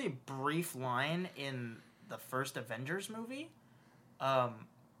this really brief line in the first Avengers movie,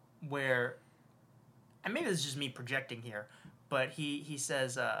 where, and maybe this is just me projecting here, but he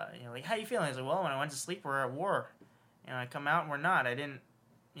says, like, how you feeling? He's like, well, when I went to sleep, we're at war. I come out and we're not. I didn't,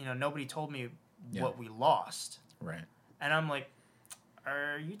 nobody told me Yeah. what we lost. Right. And I'm like,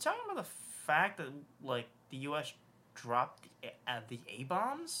 are you talking about the fact that, like, the U.S. dropped the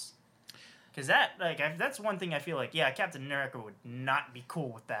A-bombs? Because that's one thing I feel like, yeah, Captain America would not be cool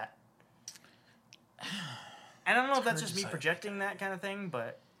with that. And I don't know if that's hard just to me say. projecting that kind of thing,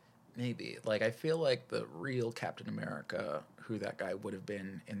 but Maybe. Like, I feel like the real Captain America, who that guy would have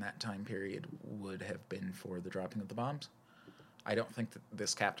been in that time period, would have been for the dropping of the bombs. I don't think that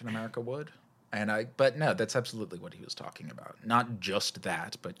this Captain America would. But no, that's absolutely what he was talking about. Not just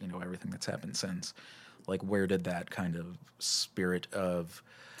that, but, everything that's happened since. Like, where did that kind of spirit of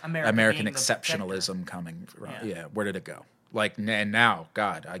American being the exceptionalism coming from? Yeah. Yeah, where did it go? Like, and now,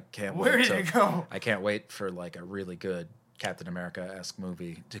 God, I can't Where wait. did it go? I can't wait for, like, a really good Captain America-esque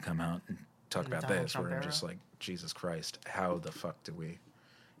movie to come out and talk In the about Donald this, Trump where I'm era? just like, Jesus Christ, how the fuck do we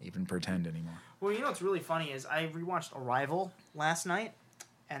even pretend anymore? Well, what's really funny is I rewatched Arrival last night,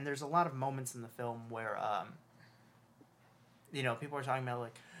 and there's a lot of moments in the film where, people are talking about,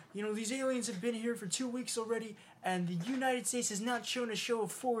 like, these aliens have been here for 2 weeks already, and the United States has not shown a show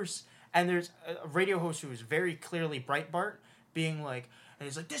of force. And there's a radio host who is very clearly Breitbart being like, and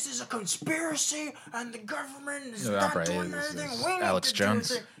he's like, this is a conspiracy, and the government is No, not right, doing this anything. is We need Alex to do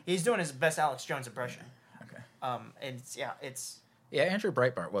Jones. anything." He's doing his best Alex Jones impression. Okay. And it's Yeah, Andrew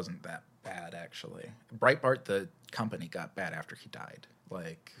Breitbart wasn't that bad, actually. Breitbart, the company, got bad after he died.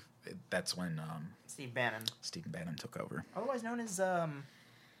 Like, that's when Steve Bannon, Stephen Bannon took over. otherwise known as The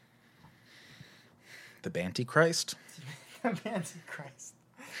Bantichrist? Antichrist.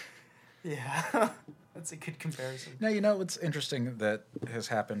 Yeah, that's a good comparison. Now, what's interesting that has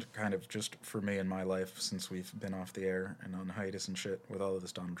happened kind of just for me in my life since we've been off the air and on hiatus and shit with all of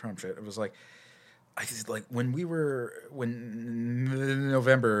this Donald Trump shit. It was like, when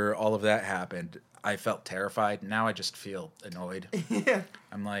November, all of that happened, I felt terrified. Now I just feel annoyed. Yeah.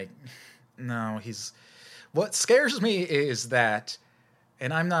 I'm like, no, what scares me is that,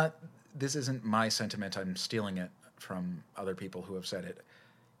 and this isn't my sentiment, I'm stealing it from other people who have said it.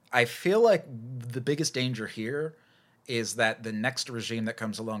 I feel like the biggest danger here is that the next regime that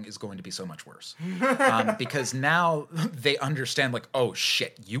comes along is going to be so much worse. Because now they understand, like, oh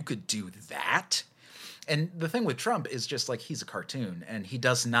shit, you could do that? And the thing with Trump is just like, he's a cartoon and he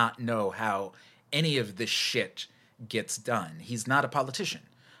does not know how any of this shit gets done. He's not a politician.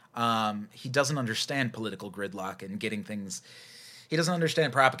 He doesn't understand political gridlock and getting things. He doesn't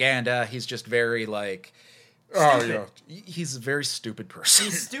understand propaganda. He's just very like, Stupid. he's a very stupid person.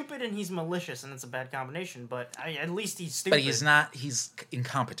 He's stupid and he's malicious, and it's a bad combination. But at least he's stupid. But he's not. He's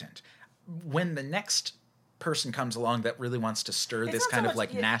incompetent. When the next person comes along that really wants to stir It's this not so kind of much-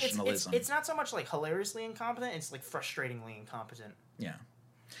 like yeah, nationalism, It's not so much like hilariously incompetent. It's like frustratingly incompetent. yeah.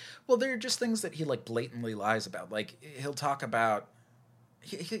 Well, there are just things that he like blatantly lies about. Like he'll talk about.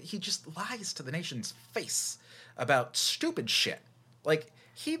 He just lies to the nation's face about stupid shit. Like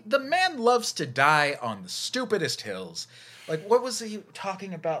the man loves to die on the stupidest hills. Like what was he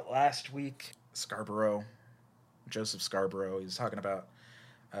talking about last week? Joseph Scarborough. He was talking about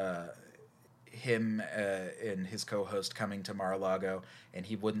him and his co-host coming to Mar-a-Lago, and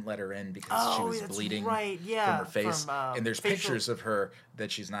he wouldn't let her in because she was that's bleeding right. Yeah, from her face. And there's facial- pictures of her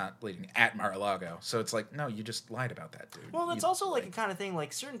that she's not bleeding at Mar-a-Lago. So it's like, no, you just lied about that, dude. Well, that's You, also like a kind of thing.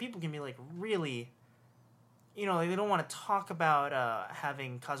 Like certain people can be like really, like they don't want to talk about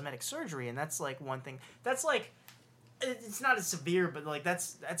having cosmetic surgery, and that's like one thing. That's like, it's not as severe, but like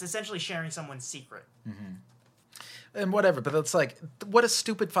that's essentially sharing someone's secret. and whatever, but it's like, what a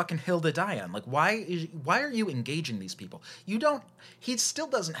stupid fucking hill to die on. Like, why are you engaging these people? He still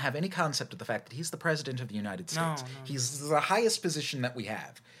doesn't have any concept of the fact that he's the president of the United States. No. He's the highest position that we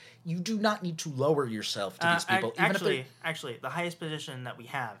have. You do not need to lower yourself to these people. Even if they're... Actually, the highest position that we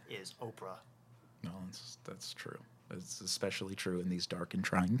have is Oprah. No, that's true. It's especially true in these dark and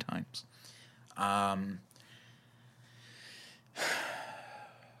trying times.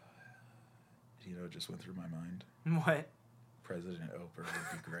 It just went through my mind. What? President Oprah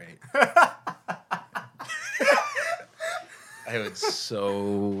would be great. I would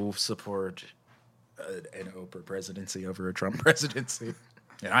so support an Oprah presidency over a Trump presidency.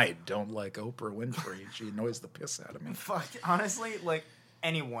 And I don't like Oprah Winfrey. She annoys the piss out of me. Fuck, honestly, like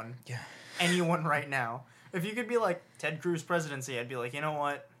anyone. Yeah. Anyone right now. If you could be like Ted Cruz presidency, I'd be like, you know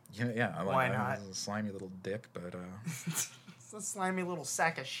what? Yeah. Why not? A slimy little dick, but It's a slimy little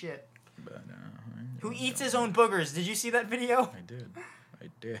sack of shit. but Who eats his own boogers? Did you see that video? I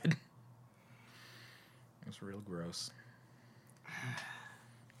did. It was real gross.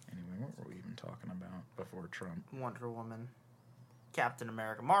 Anyway, what were we even talking about before Trump? Wonder Woman, Captain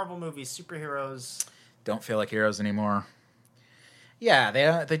America, Marvel movies, superheroes. Don't feel like heroes anymore.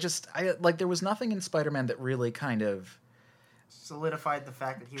 Yeah, they just there was nothing in Spider-Man that really kind of Solidified the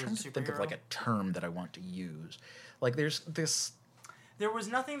fact that he was a trying to superhero. think of like a term that I want to use. Like there's this. There was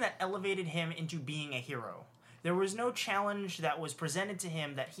nothing that elevated him into being a hero. There was no challenge that was presented to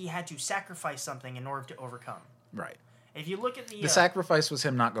him that he had to sacrifice something in order to overcome. Right. If you look at the sacrifice was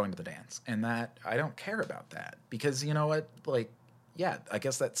him not going to the dance, and that I don't care about that because you know what? Like, yeah, I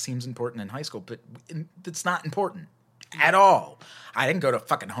guess that seems important in high school, but it's not important at all. I didn't go to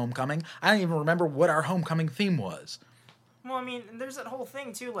fucking homecoming. I don't even remember what our homecoming theme was. Well, I mean, there's that whole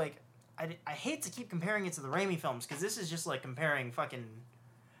thing too. Like, I hate to keep comparing it to the Raimi films because this is just like comparing fucking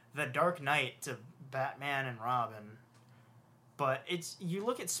The Dark Knight to Batman and Robin. But it's you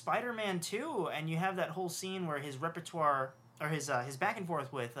look at Spider-Man 2, and you have that whole scene where his repertoire or his back and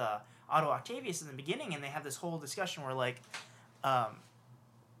forth with Otto Octavius in the beginning, and they have this whole discussion where like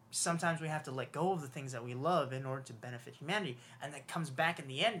sometimes we have to let go of the things that we love in order to benefit humanity, and that comes back in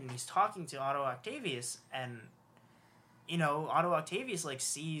the end, and he's talking to Otto Octavius, and you know Otto Octavius like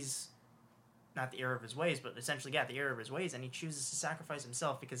sees not the error of his ways, but essentially, the error of his ways, and he chooses to sacrifice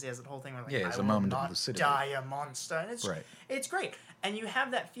himself because he has that whole thing where, like, it's I a will moment of not lucidity. die a monster. And Right. It's great. And you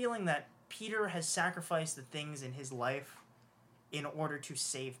have that feeling that Peter has sacrificed the things in his life in order to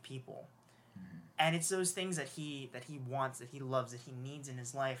save people. Mm-hmm. And it's those things that he wants, that he loves, that he needs in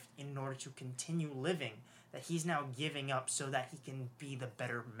his life in order to continue living, that he's now giving up so that he can be the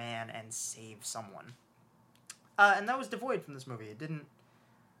better man and save someone. And that was devoid from this movie. It didn't...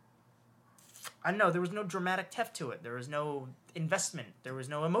 I don't know, there was no dramatic heft to it. There was no investment. There was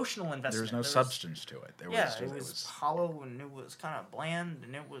no emotional investment. There was no substance to it. It was hollow, and it was kind of bland,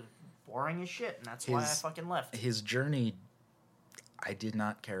 and it was boring as shit, and that's why I fucking left. His journey, I did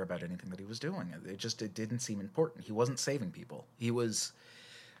not care about anything that he was doing. It didn't seem important. He wasn't saving people. He was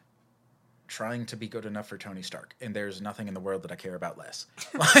trying to be good enough for Tony Stark, and there's nothing in the world that I care about less.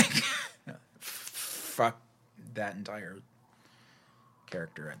 Like, fuck that entire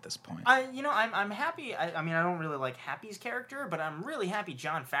character at this point. I'm happy. I mean, I don't really like Happy's character, but I'm really happy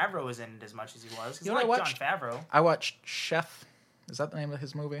Jon Favreau is in it as much as he was. You know what I watched? Jon Favreau. I watched Chef. Is that the name of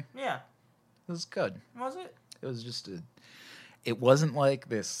his movie? Yeah. It was good. Was it? It was just it wasn't like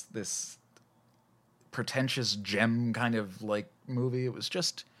this pretentious gem kind of like movie. It was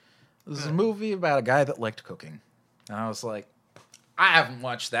a movie about a guy that liked cooking. And I was like, I haven't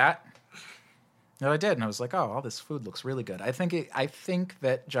watched that. No, I did, and I was like, "Oh, all this food looks really good." I think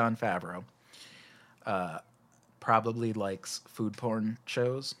that Jon Favreau probably likes food porn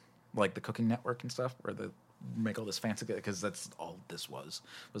shows, like the Cooking Network and stuff, where they make all this fancy, because that's all this was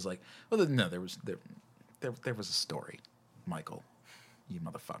like. Well, no, there was a story, Michael, you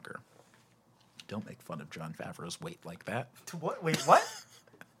motherfucker. Don't make fun of Jon Favreau's weight like that. To what? Wait, what?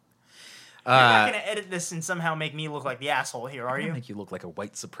 You're not going to edit this and somehow make me look like the asshole here, are you? Make you look like a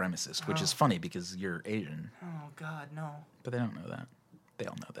white supremacist, which is funny because you're Asian. Oh, God, no. But they don't know that. They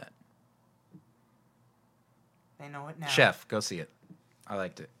all know that. They know it now. Chef, go see it. I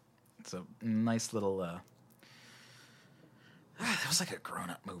liked it. It's a nice little... it was like a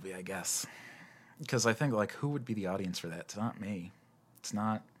grown-up movie, I guess. Because I think, like, who would be the audience for that? It's not me. It's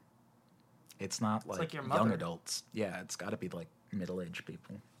not like your young mother. adults. Yeah, it's got to be, like, middle-aged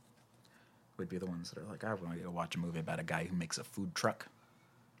people. Would be the ones that are like, I want to go watch a movie about a guy who makes a food truck.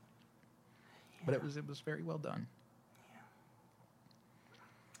 Yeah. But it was very well done. Yeah.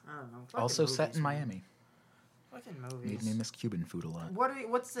 I don't know. Also set in Miami. Fucking movies. Made me miss Cuban food a lot.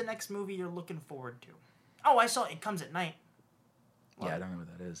 What's the next movie you're looking forward to? Oh, I saw It Comes at Night. What? Yeah, I don't know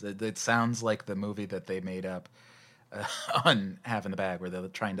what that is. It sounds like the movie that they made up on Half in the Bag, where they're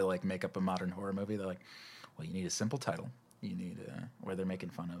trying to like make up a modern horror movie. They're like, well, you need a simple title. You need where they're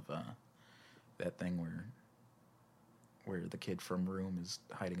making fun of that thing where the kid from Room is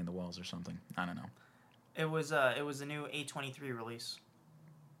hiding in the walls or something. I don't know. It was a new A23 release.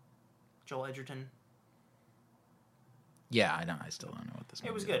 Joel Edgerton. Yeah, I still don't know what this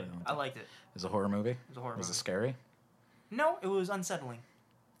movie is. It was good. I liked it. It was a horror movie? It was a horror movie. Was it scary? No, it was unsettling.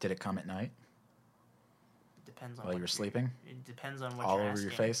 Did it come at night? It depends on while what you were sleeping, It depends on what all you're over asking.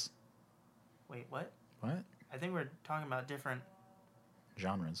 your face. Wait, what? What I think we're talking about different.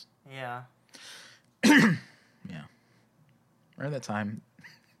 genres? Yeah. Yeah. Remember that time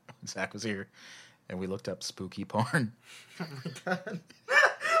Zach was here and we looked up spooky porn? Oh my god.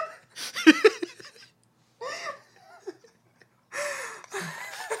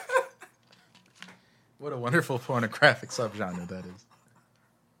 What a wonderful pornographic subgenre that is.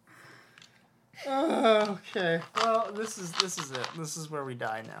 Okay. Well, this is it. This is where we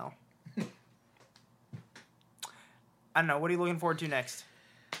die now. I don't know. What are you looking forward to next?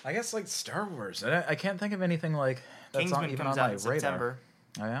 I guess like Star Wars. I can't think of anything like that's not Kingsman even comes on out my in radar. September.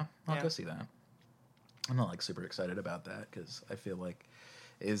 Oh yeah, I'll Yeah. go see that. I'm not like super excited about that because I feel like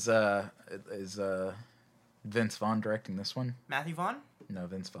is Vince Vaughn directing this one? Matthew Vaughn? No,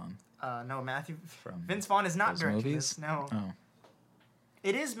 Vince Vaughn No, Matthew. from Vince Vaughn is not those directing movies. this. No. Oh.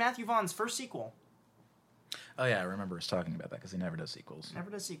 It is Matthew Vaughn's first sequel. Oh yeah, I remember us talking about that because he never does sequels. Never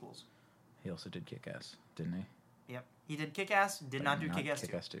does sequels. He also did Kick-Ass, didn't he? Yep. He did Kick-Ass. Did not do Kick-Ass 2.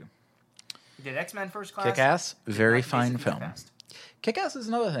 Kick-Ass 2. He did X-Men First Class. Kick-Ass, did very not do fine Basic film. Fast. Kick-Ass is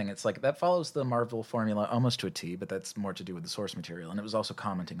another thing. It's like that follows the Marvel formula almost to a T, but that's more to do with the source material. And it was also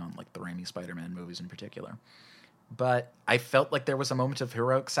commenting on like the Raimi Spider-Man movies in particular. But I felt like there was a moment of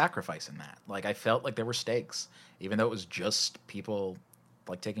heroic sacrifice in that. Like I felt like there were stakes, even though it was just people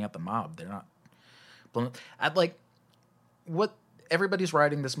like taking out the mob. They're not. I'd like what everybody's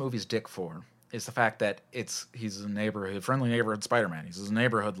writing this movie's dick for is the fact that he's a friendly neighborhood Spider-Man. He's a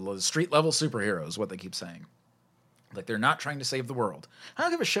neighborhood street level superhero is what they keep saying. Like they're not trying to save the world. I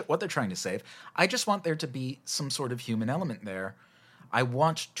don't give a shit what they're trying to save. I just want there to be some sort of human element there. I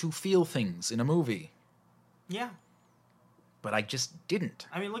want to feel things in a movie. Yeah. But I just didn't.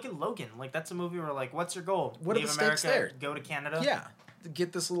 I mean, look at Logan. Like, that's a movie where, like, what's your goal? What are Leave the stakes America, there? Go to Canada? Yeah.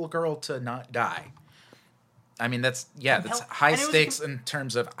 Get this little girl to not die. I mean, that's high and it was stakes in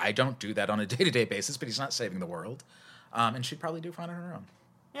terms of I don't do that on a day-to-day basis, but he's not saving the world. And she'd probably do fine on her own.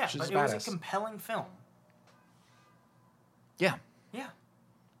 Yeah, She's but a it was badass. a compelling film. Yeah. Yeah.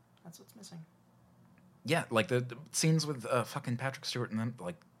 That's what's missing. Yeah, like the scenes with fucking Patrick Stewart and then,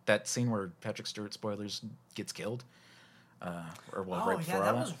 like, that scene where Patrick Stewart, spoilers, gets killed. Right before all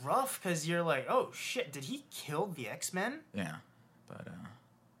that was rough, because you're like, oh, shit, did he kill the X-Men? Yeah, but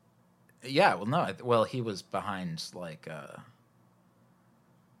yeah. Well, no. Well, he was behind like.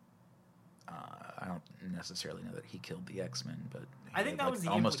 I don't necessarily know that he killed the X-Men, but I think that was the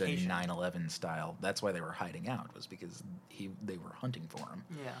almost implication. a 9/11 style. That's why they were hiding out, was because they were hunting for him.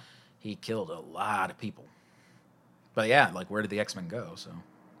 Yeah. He killed a lot of people. But yeah, like where did the X-Men go? So,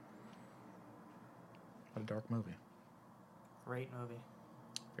 what a dark movie. Great movie.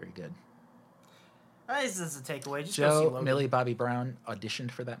 Very good. This is a takeaway. Just go see Joe, Logan. Millie Bobby Brown auditioned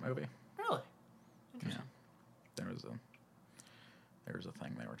for that movie. Really? Yeah, Interesting. there was a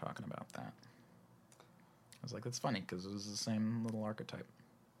thing they were talking about that. I was like, that's funny because it was the same little archetype.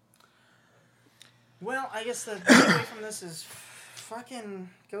 Well, I guess the takeaway from this is fucking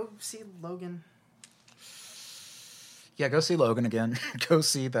go see Logan. Yeah, go see Logan again. Go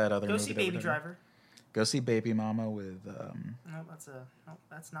see that other Go movie. see that we're Baby doing. Driver. Go see Baby Mama with. No,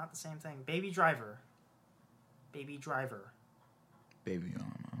 that's not the same thing. Baby Driver. Baby Driver. Baby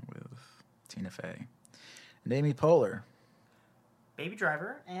Mama with Tina Fey and Amy Poehler. Baby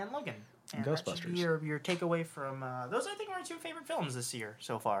Driver and Logan. And that should Ghostbusters. be your takeaway from those. I think are my two favorite films this year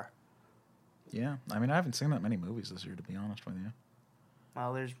so far. Yeah, I mean, I haven't seen that many movies this year, to be honest with you.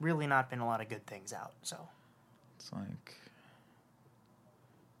 Well, there's really not been a lot of good things out, so. It's like,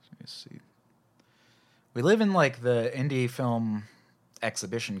 let me see. We live in like the indie film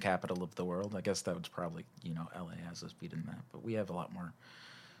exhibition capital of the world. I guess that would probably, LA has us beat in that, but we have a lot more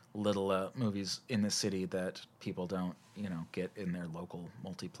little movies in the city that people don't, get in their local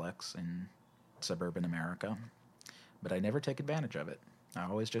multiplex in suburban America. But I never take advantage of it. I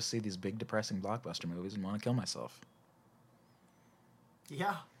always just see these big depressing blockbuster movies and want to kill myself.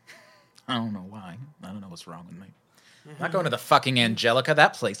 Yeah. I don't know why. I don't know what's wrong with me. I'm not going to the fucking Angelica.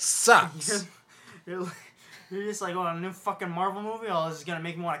 That place sucks. You're just like, oh, a new fucking Marvel movie? Oh, this is going to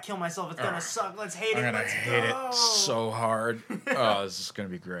make me want to kill myself. It's going to suck. Let's hate I'm it. gonna Let's hate go. it so hard. Oh, this is gonna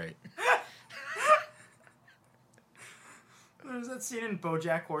be great. There's that scene in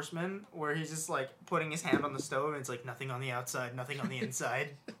BoJack Horseman where he's just like putting his hand on the stove and it's like nothing on the outside, nothing on the inside.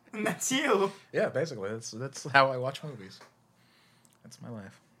 And that's you. Yeah, basically, that's how I watch movies. That's my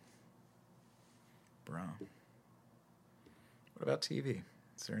life, bro. What about TV?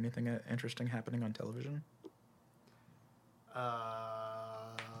 Is there anything interesting happening on television?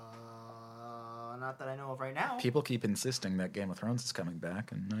 Not that I know of right now. People keep insisting that Game of Thrones is coming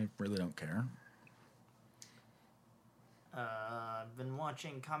back, and I really don't care. been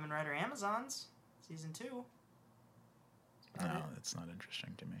watching Kamen Rider Amazons season 2. No, that's not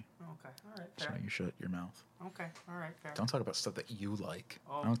interesting to me. Okay, all right, So fair. you shut your mouth. Okay, all right, fair. Don't talk about stuff that you like.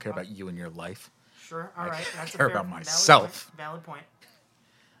 Oh, I don't care about you and your life. Sure, all I right. That's care a fair, about myself. Valid point.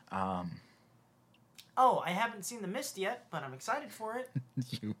 Oh, I haven't seen The Mist yet, but I'm excited for it.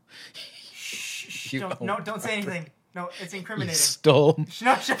 You Shh, You don't say anything. No, it's incriminating. stole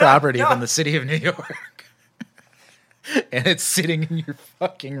No, shut up. property No. from the city of New York. And it's sitting in your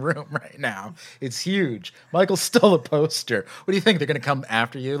fucking room right now. It's huge. Michael stole a poster. What do you think? They're going to come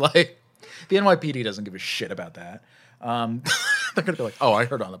after you? Like, the NYPD doesn't give a shit about that. They're going to be like, oh, I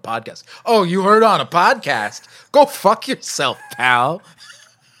heard on a podcast. Oh, you heard on a podcast? Go fuck yourself, pal.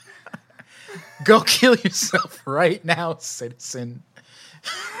 Go kill yourself right now, citizen.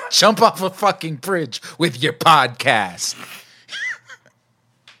 Jump off a fucking bridge with your podcast.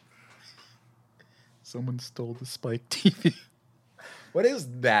 Someone stole the Spike TV. What is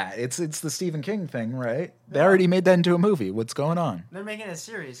that? It's the Stephen King thing, right? They already made that into a movie. What's going on? They're making it a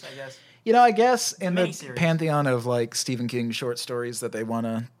series, I guess. You know, I guess in the miniseries. pantheon of like Stephen King short stories that they want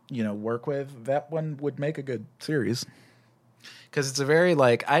to, work with, that one would make a good series. Because it's a very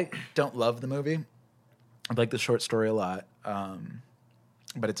like, I don't love the movie. I like the short story a lot.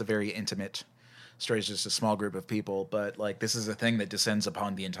 But it's a very intimate story. It's just a small group of people. But like, this is a thing that descends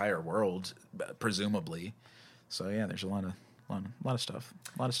upon the entire world, presumably. So yeah, there's a lot of stuff.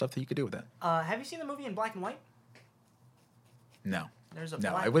 A lot of stuff that you could do with that. Have you seen the movie in black and white? No. There's a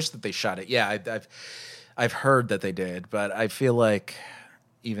No, black... I wish that they shot it. Yeah, I've heard that they did, but I feel like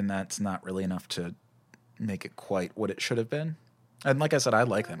even that's not really enough to make it quite what it should have been. And like I said, I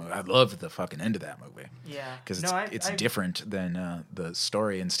like that movie. I loved the fucking end of that movie. Yeah. Because it's different than the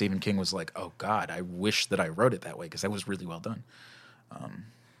story. And Stephen King was like, oh, God, I wish that I wrote it that way because that was really well done.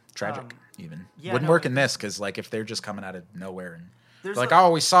 Tragic, even. yeah, Wouldn't no, work in this because like if they're just coming out of nowhere and There's like, a-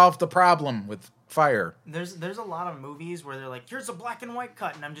 oh, we solved the problem with fire. There's a lot of movies where they're like, here's a black and white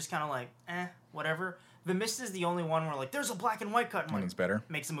cut, and I'm just kind of like, whatever. The Mist is the only one where like, there's a black and white cut, and like, It's better.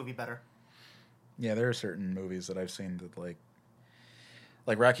 makes the movie better. Yeah, there are certain movies that I've seen that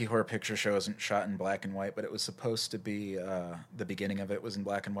like Rocky Horror Picture Show isn't shot in black and white, but it was supposed to be the beginning of it was in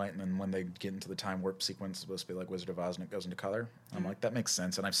black and white, and then when they get into the time warp sequence, it's supposed to be like Wizard of Oz, and it goes into color. I'm like, that makes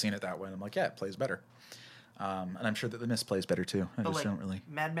sense, and I've seen it that way. And I'm like, yeah, it plays better, and I'm sure that the Mist plays better too. I But just like don't really.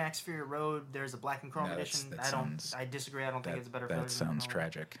 Mad Max Fury Road, there's a black and chrome No, edition. sounds- I disagree. I don't think it's a better version. That sounds No.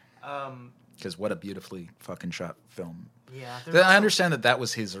 tragic. Um, Because what a beautifully fucking shot film. yeah. I understand that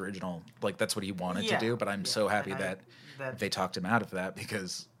was his original, like that's what he wanted Yeah, to do, but I'm yeah, so happy and that they talked him out of that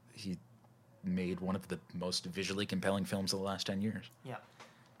because he made one of the most visually compelling films of the last 10 years. Yeah.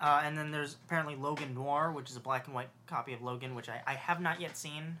 And then there's apparently Logan Noir, which is a black and white copy of Logan, which I have not yet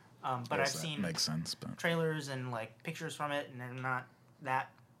seen. But I've Yes, that seen makes sense, but trailers and like pictures from it, and I'm not that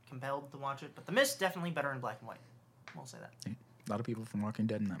compelled to watch it. But The Mist definitely better in black and white. We'll say that. a lot of people from Walking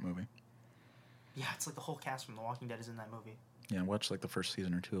Dead in that movie. Yeah, it's like the whole cast from The Walking Dead is in that movie. Yeah, I watched like the first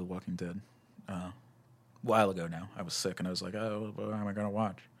season or two of Walking Dead a while ago now. I was sick and I was like, oh, what am I going to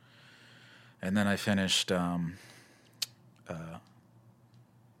watch? And then I finished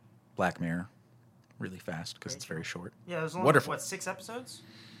Black Mirror really fast because it's very short. Yeah, there's only Wonderful. 6 episodes?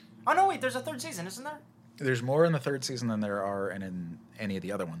 Oh no, wait, there's a 3rd season, isn't there? There's more in the 3rd season than there are in any of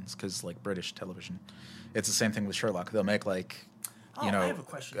the other ones because like British television, it's the same thing with Sherlock. They'll make like I have a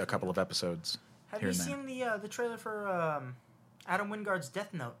question for couple you. of episodes. Have here you and there. seen the trailer for Adam Wingard's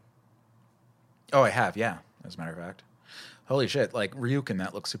Death Note? Oh, I have, yeah. As a matter of fact, holy shit! Like Ryuk in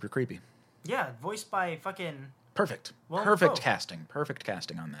that looks super creepy. Yeah, voiced by fucking... Perfect. Willem Perfect Dafoe. casting. Perfect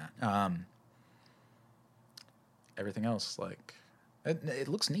casting on that. Everything else, like, it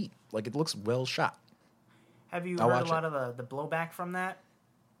looks neat. Like, it looks well shot. Have you I'll heard a watch lot of the blowback from that?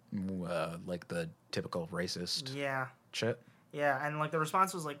 Like the typical racist Yeah. shit. Yeah, and like the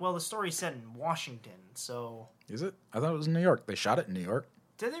response was like, well, the story's set in Washington, so... Is it? I thought it was in New York. They shot it in New York.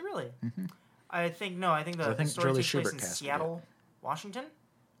 Did they really? Mm-hmm. I think the I think story Julie takes place Schubert in casted Seattle, Washington?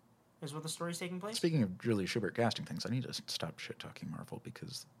 Is where the story's taking place? Speaking of Julie Schubert casting things, I need to stop shit talking Marvel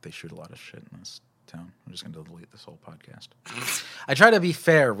because they shoot a lot of shit in this town. I'm just going to delete this whole podcast. I try to be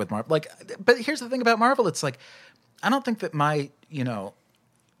fair with Marvel. Like, but here's the thing about Marvel. It's like, I don't think that my,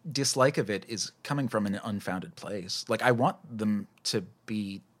 dislike of it is coming from an unfounded place. Like, I want them to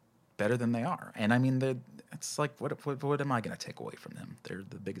be better than they are. And I mean, it's like, what am I going to take away from them? They're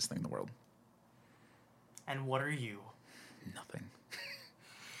the biggest thing in the world. And what are you? Nothing.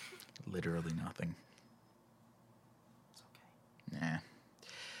 Literally nothing. It's okay. Nah.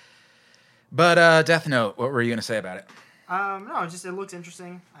 But Death Note, what were you going to say about it? No, it looks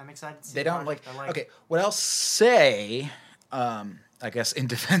interesting. I'm excited to see They the don't project. I okay, what I'll say, I guess, in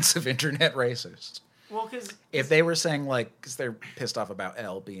defense of internet racists. Well, because If they were saying, like, because they're pissed off about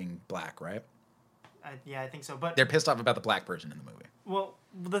Elle being black, right? yeah, I think so. But They're pissed off about the black person in the movie. well,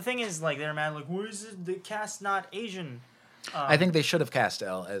 the thing is, like, they're mad. Like, where is the cast not Asian? I think they should have cast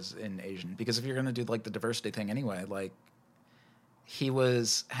Elle as in Asian, because if you're going to do, like, the diversity thing anyway, like, he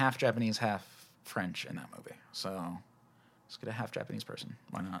was half Japanese, half French in that movie. So let's get a half Japanese person.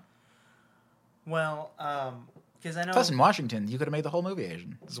 Why not? Well, because I know Plus, in Washington, you could have made the whole movie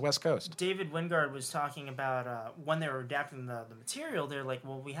Asian. This is West Coast. David Wingard was talking about when they were adapting the material. They're like,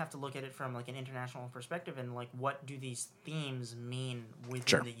 well, we have to look at it from like an international perspective, and like, what do these themes mean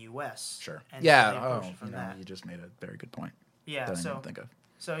within the U.S. Sure. And Yeah. so they approach it from that. You just made a very good point. Yeah. That I So didn't think of.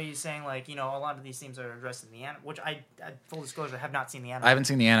 so he's saying like, you know, a lot of these themes are addressed in the anime, which I full disclosure have not seen the anime. I haven't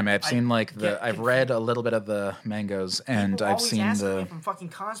seen the anime. I've seen like get I've read a little bit of the mangas, and People I've always seen ask me the. if I'm fucking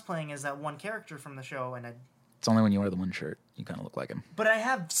cosplaying as that one character from the show, and It's only when you wear the one shirt you kind of look like him. but I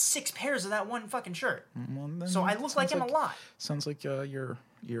have 6 pairs of that one fucking shirt, Well, then so I look like sounds him a lot. Sounds like your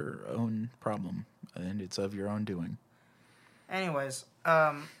own problem, and it's of your own doing. Anyways,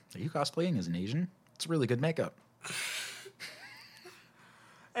 Are you cosplaying as an Asian? It's really good makeup.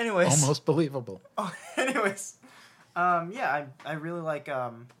 Almost believable. Oh, anyways, yeah, I really like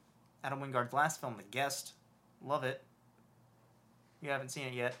Adam Wingard's last film, The Guest. Love it. You haven't seen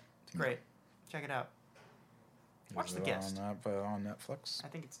it yet. It's great. Check it out. Watch Is The it Guest. on Netflix? I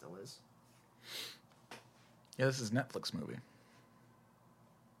think it still is. Yeah, this is a Netflix movie.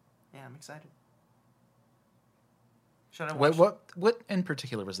 Yeah, I'm excited. Should I watch? What in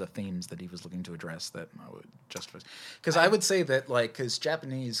particular was the themes that he was looking to address that I would justify? Because I would say that, like, because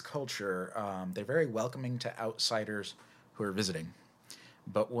Japanese culture, they're very welcoming to outsiders who are visiting.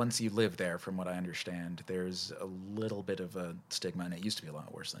 But once you live there, from what I understand, there's a little bit of a stigma, and it used to be a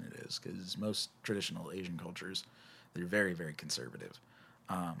lot worse than it is, because most traditional Asian cultures, they're very, very conservative.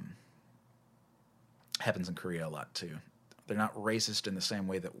 Happens in Korea a lot, too. They're not racist in the same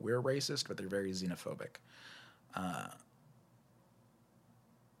way that we're racist, but they're very xenophobic.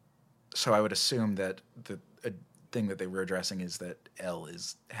 So I would assume that the thing that they were addressing is that Elle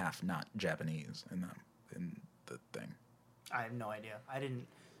is half not Japanese in the thing. I have no idea.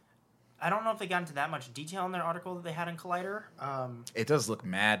 I don't know if they got into that much detail in their article that they had in Collider. It does look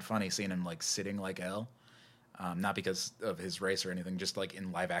mad funny seeing him like sitting like Elle. Not because of his race or anything, just like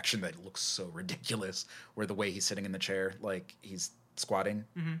in live action that looks so ridiculous. Where the way he's sitting in the chair, like he's squatting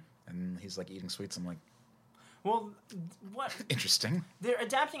and he's like eating sweets. I'm like, Well, what interesting. they're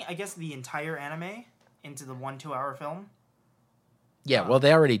adapting, I guess, the entire anime into the 1 2-hour film. Yeah, well,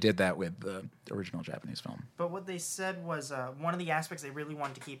 they already did that with the original Japanese film. But what they said was one of the aspects they really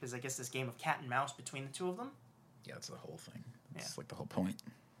wanted to keep is, I guess, this game of cat and mouse between the two of them. Yeah, that's the whole thing. It's Yeah. like the whole point.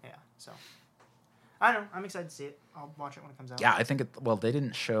 Yeah, so I don't know. I'm excited to see it. I'll watch it when it comes out. Yeah, I think well, they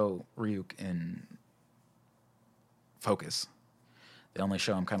didn't show Ryuk in focus. They only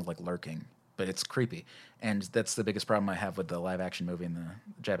show him kind of like lurking, but it's creepy, and that's the biggest problem I have with the live action movie and the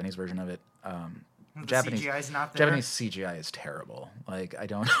Japanese version of it. The Japanese CGI is not there. Japanese CGI is terrible. Like, I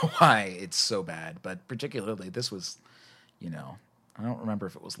don't know why it's so bad, but particularly this was, I don't remember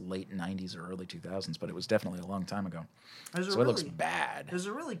if it was late 90s or early 2000s, but it was definitely a long time ago. It looks bad. There's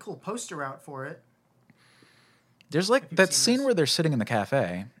a really cool poster out for it. There's like you've that seen scene this. where they're sitting in the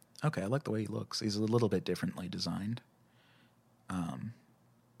cafe. Okay, I like the way he looks. He's a little bit differently designed.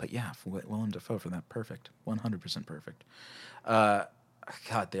 But yeah, Willem Dafoe for that, perfect. 100% perfect.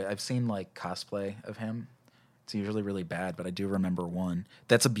 God, I've seen like cosplay of him. It's usually really bad, but I do remember one.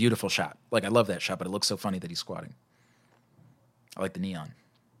 That's a beautiful shot. Like, I love that shot, but it looks so funny that he's squatting. I like the neon.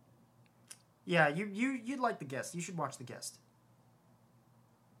 Yeah, you'd like The Guest. You should watch The Guest.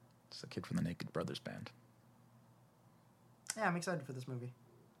 It's the kid from the Naked Brothers band. Yeah, I'm excited for this movie.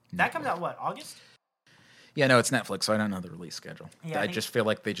 That comes out, what, August? Yeah, no, it's Netflix, so I don't know the release schedule. Yeah, I just feel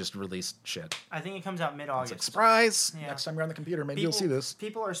like they just released shit. I think it comes out It's mid-August. like, surprise! Yeah. Next time you're on the computer, maybe you'll see this.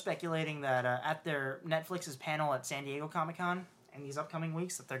 People are speculating that at their Netflix's panel at San Diego Comic-Con in these upcoming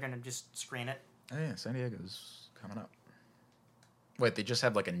weeks that they're going to just screen it. Oh, yeah, San Diego's coming up. Wait, they just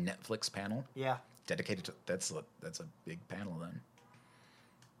have like a Netflix panel Yeah. dedicated to... That's a big panel, then.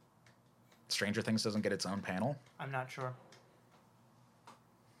 Stranger Things doesn't get its own panel? I'm not sure.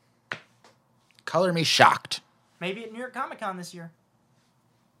 Color me shocked. Maybe at New York Comic Con this year.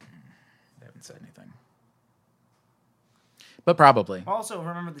 They haven't said anything. But probably. Also,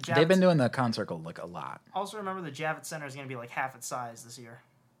 remember the Javits. They've been doing the con circle like a lot. Also, remember the Javits Center is going to be like half its size this year,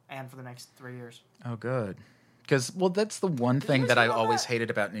 and for the next 3 years. Oh, good. Because, well, that's the one thing you that I know always that? hated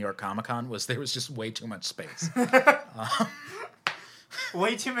about New York Comic Con was there was just way too much space.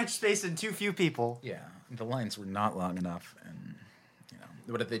 Way too much space and too few people. Yeah, the lines were not long enough, and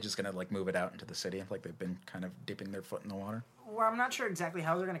What, are they just gonna like move it out into the city? Like they've been kind of dipping their foot in the water? Well, I'm not sure exactly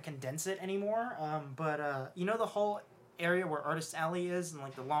how they're going to condense it anymore, but you know the whole area where Artist Alley is and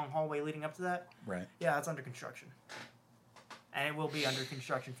like the long hallway leading up to that? Right. Yeah, it's under construction. And it will be under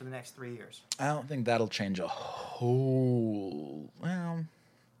construction for the next 3 years. I don't think that'll change a whole... Well...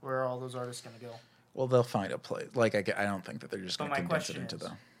 Where are all those artists going to go? Well, they'll find a place. Like, I don't think that they're just But going to my condense it question into is,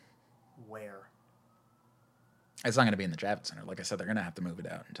 the... where? It's not going to be in the Javits Center. Like I said, they're going to have to move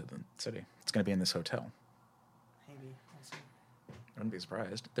it out into the city. It's going to be in this hotel. Maybe. We'll see. I wouldn't be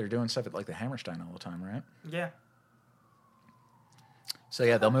surprised. They're doing stuff at like the Hammerstein all the time, right? Yeah. So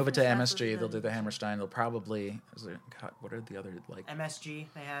yeah, they'll move it to That's MSG. what They'll do the it is. Hammerstein. They'll probably... God, what are the other like... MSG,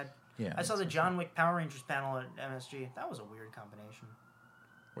 they had. Yeah. I saw the John Wick Power Rangers panel at MSG. That was a weird combination.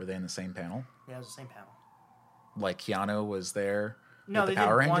 Were they in the same panel? Yeah, it was the same panel. Like Keanu was there No, with they the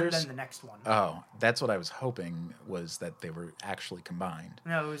Power did one, Rangers? then the next one. Oh, that's what I was hoping, was that they were actually combined.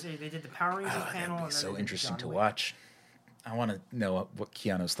 No, it was they did the Power Rangers Oh, panel. that'd be And then so they did interesting John to Wick. watch. I want to know what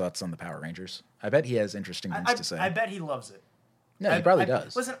Keanu's thoughts on the Power Rangers. I bet he has interesting things to say. I bet he loves it. No, he probably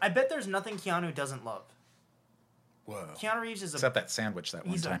does. Listen, I bet there's nothing Keanu doesn't love. Whoa. Keanu Reeves is Except that sandwich that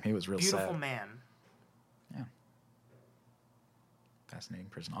one he's time. a He was real beautiful sad. man. Yeah. Fascinating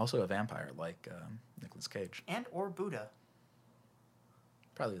person. Also a vampire, like Nicolas Cage. And or Buddha.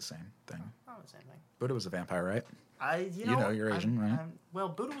 Probably the same thing. Not the same thing. Buddha was a vampire, right? You know know you're Asian, right? Well,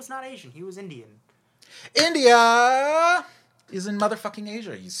 Buddha was not Asian. He was Indian. India is in motherfucking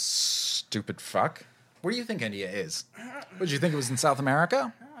Asia, you stupid fuck. Where do you think India is? What, did you think it was in South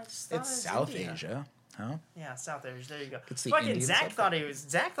America? No, I just thought It's it was South India. Asia. Huh? Yeah, South Asia. There you go. It's the Fucking Indian Zach South thought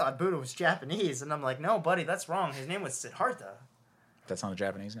Zach thought Buddha was Japanese, and I'm like, no, buddy, that's wrong. His name was Siddhartha. That's not a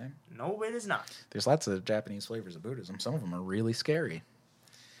Japanese name? No, it is not. There's lots of Japanese flavors of Buddhism. Some of them are really scary.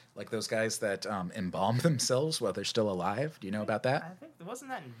 Like those guys that embalm themselves while they're still alive. Do you know about that? I think wasn't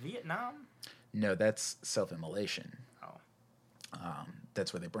that in Vietnam? No, that's self-immolation. Oh.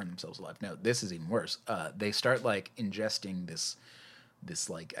 That's where they burn themselves alive. No, this is even worse. They start like ingesting this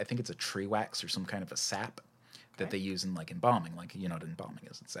like, I think it's a tree wax or some kind of a sap that they use in like embalming. Like, you know what embalming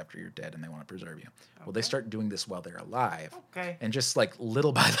is? It's after you're dead and they want to preserve you. Well, they start doing this while they're alive. Okay. And just like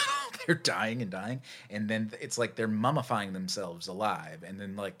little by little, they're dying and dying. And then it's like they're mummifying themselves alive. And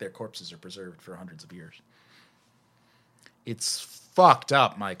then like their corpses are preserved for hundreds of years. It's fucked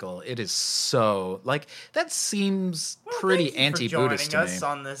up, Michael. It is so like that seems pretty Thank you anti-Buddhist for to joining us me.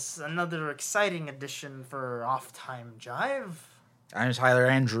 on this another exciting edition for Off Time Jive. I'm Tyler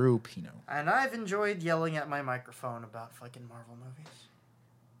Andrew Pino. And I've enjoyed yelling at my microphone about fucking Marvel movies.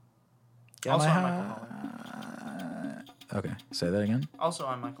 Also on Michael Holler. Okay, say that again. Also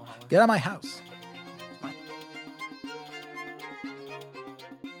on Michael Holler. Get out of my house.